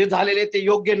जे झालेले ते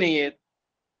योग्य नाही आहेत,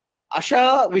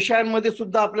 अशा विषयांमध्ये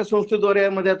सुद्धा आपल्या संस्थेद्वारे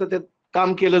मध्ये आता ते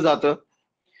काम केलं जातं.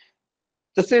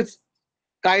 तसेच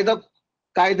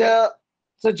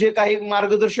कायद्याचं जे काही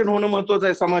मार्गदर्शन होणं महत्वाचं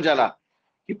आहे समाजाला,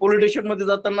 की पोलीस स्टेशन मध्ये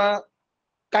जाताना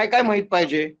काय काय माहित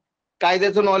पाहिजे,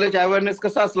 कायद्याचं नॉलेज अवेअरनेस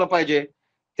कसं असलं पाहिजे,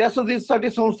 त्यासाठी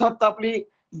संस्था आपली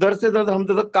दरसेदर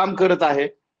हमदर्द काम करत आहे.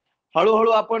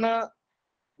 हळूहळू आपण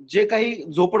जे काही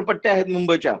झोपडपट्ट्या आहेत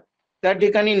मुंबईच्या त्या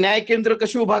ठिकाणी न्याय केंद्र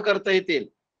कशी उभा करता येतील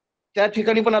त्या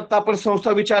ठिकाणी पण आता आपण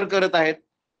संस्था विचार करत आहेत.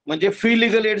 म्हणजे फ्री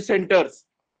लिगल एड सेंटर्स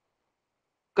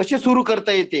कसे सुरू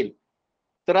करता येतील.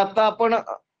 तर आता आपण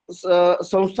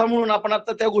संस्था म्हणून आपण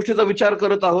आता त्या गोष्टीचा विचार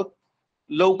करत आहोत.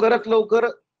 लवकरात लवकर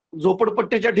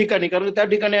झोपडपट्टीच्या ठिकाणी, कारण त्या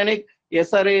ठिकाणी अनेक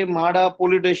SRA, म्हाडा,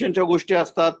 पोलीस स्टेशनच्या गोष्टी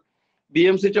असतात,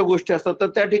 BMCच्या गोष्टी असतात, तर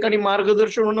त्या ठिकाणी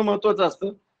मार्गदर्शन होणं महत्वाचं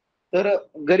असतं. तर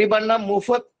गरिबांना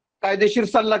मोफत कायदेशीर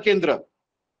सल्ला केंद्र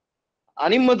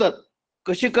आणि मदत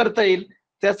कशी करता येईल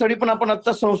त्यासाठी पण आपण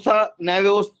आता संस्था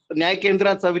न्याय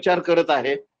केंद्राचा विचार करत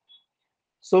आहे.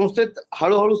 संस्थेत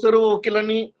हळूहळू सर्व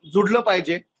वकिलांनी जुडलं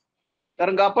पाहिजे,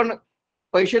 कारण का आपण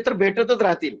पैसे तर भेटतच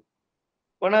राहतील,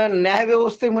 पण न्याय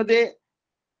व्यवस्थेमध्ये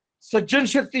सज्जन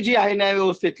शक्ती जी आहे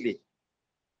न्यायव्यवस्थेतली,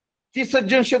 ती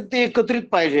सज्जन शक्ती एकत्रित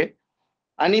पाहिजे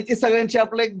आणि ती सगळ्यांची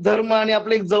आपला एक धर्म आणि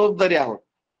आपली एक जबाबदारी आहे.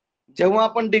 जेव्हा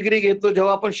आपण डिग्री घेतो,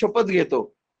 जेव्हा आपण शपथ घेतो,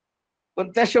 पण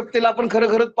त्या शपथेला आपण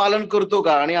खरंच पालन करतो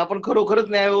का आणि आपण खरोखरच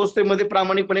न्यायव्यवस्थेमध्ये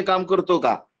प्रामाणिकपणे काम करतो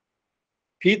का.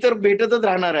 फी तर भेटतच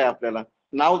राहणार आहे आपल्याला,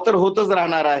 नाव तर होतच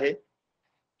राहणार आहे.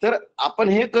 तर आपण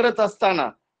हे करत असताना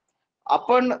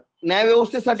आपण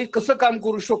न्यायव्यवस्थेसाठी कसं काम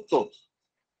करू शकतो,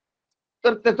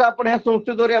 तर त्याचा आपण ह्या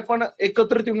संस्थेद्वारे आपण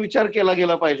एकत्रित विचार केला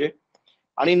गेला पाहिजे.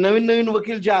 आणि नवीन नवीन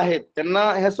वकील जे आहेत त्यांना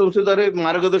ह्या संस्थेद्वारे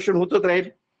मार्गदर्शन होतच राहील,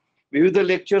 विविध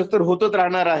लेक्चर्स तर होतच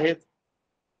राहणार आहेत.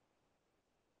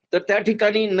 तर त्या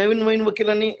ठिकाणी नवीन नवीन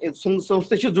वकिलांनी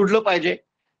संस्थेशी जुडलं पाहिजे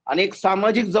आणि एक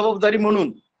सामाजिक जबाबदारी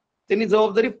म्हणून त्यांनी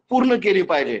जबाबदारी पूर्ण केली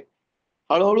पाहिजे.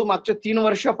 हळूहळू मागच्या 3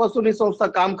 वर्षापासून ही संस्था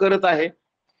काम करत आहे,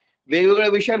 वेगवेगळ्या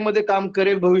विषयांमध्ये काम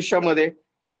करेल भविष्यामध्ये.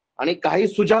 आणि काही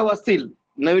सुझाव असतील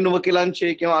नवीन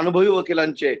वकिलांचे किंवा अनुभवी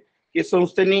वकिलांचे की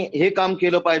संस्थेने हे काम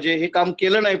केलं पाहिजे, हे काम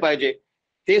केलं नाही पाहिजे,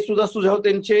 ते सुद्धा सुझाव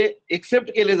त्यांचे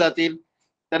एक्सेप्ट केले जातील.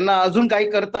 त्यांना अजून काही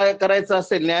करायचं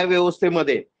असेल न्याय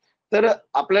व्यवस्थेमध्ये, तर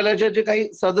आपल्याला जे काही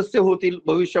सदस्य होतील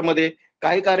भविष्यामध्ये,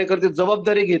 काही कार्यकर्ते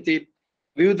जबाबदारी घेतील,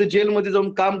 विविध जेलमध्ये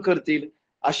जाऊन काम करतील,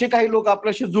 असे काही लोक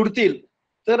आपल्याशी जुडतील,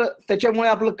 तर त्याच्यामुळे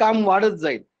आपलं काम वाढत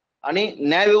जाईल आणि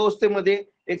न्याय व्यवस्थेमध्ये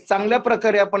एक चांगल्या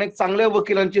प्रकारे आपण एक चांगल्या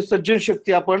वकिलांची सज्जन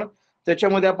शक्ती आपण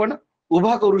त्याच्यामध्ये आपण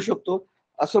उभा करू शकतो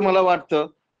असं मला वाटतं.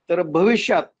 तर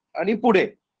भविष्यात आणि पुढे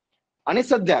आणि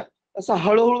सध्या असं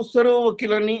हळूहळू सर्व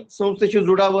वकिलांनी संस्थेशी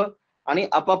जुडावं आणि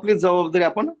आपापली जबाबदारी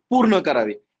आपण पूर्ण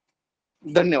करावी.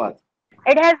 धन्यवाद.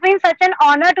 It has been such an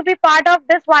honor to be part of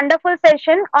this wonderful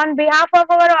session. On behalf of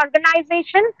our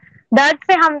organization, Dard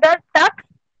Se Hamdard Tak,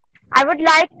 I would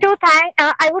like to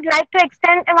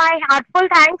extend my heartful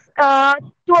thanks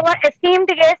to our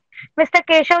esteemed guest, Mr.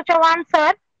 Keshav Chavan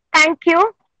sir. Thank you.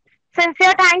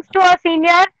 Sincere thanks to our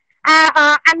senior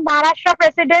and Maharashtra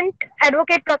President,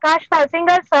 Advocate Prakash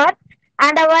Salsingar sir,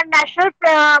 and our National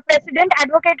President,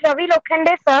 Advocate Ravi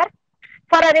Lokhande sir,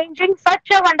 for arranging such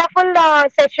a wonderful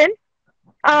session.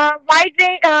 Wide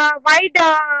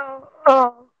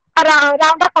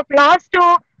round of applause to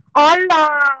all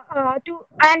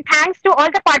and thanks to all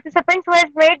the participants who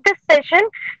has made this session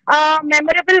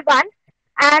memorable one.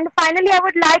 And finally, I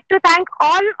would like to thank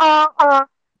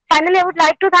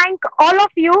all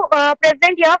of you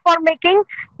present here for making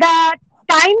the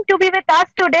time to be with us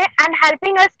today and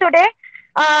helping us today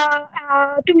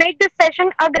to make this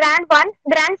session a grand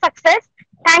success.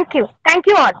 Thank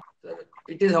you all.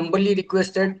 It is humbly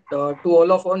requested to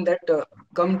all of us that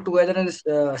come together and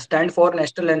stand for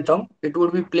national anthem. It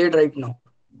would be played right now.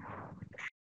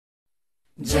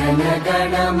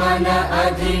 जनगण मन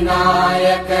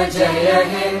अधिनायक जय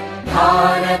हे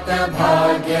भारत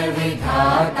भाग्य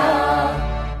विधाता,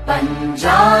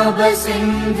 पंजाब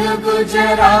सिंध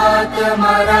गुजरात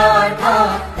मराठा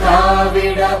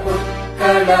द्राविड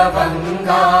उत्कल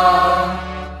बंगा,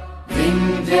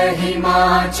 विंध्य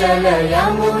हिमाचल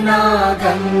यमुना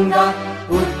गंगा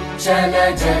उच्चल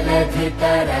जलधि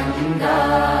तरंगा,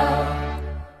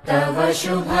 तव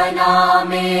शुभ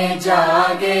नामे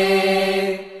जागे,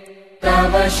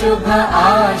 तव शुभ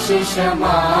आशीष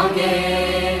मांगे,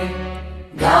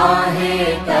 गाहे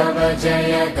तव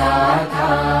जय गाथा,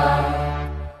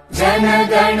 जन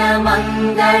गण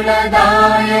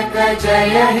मंगलदायक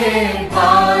जय हे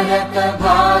भारत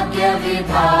भाग्य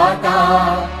विधाता,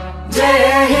 जय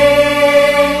हे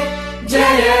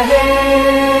जय हे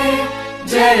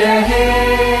जय हे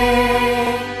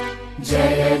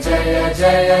जय जय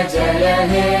जय जय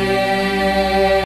हे।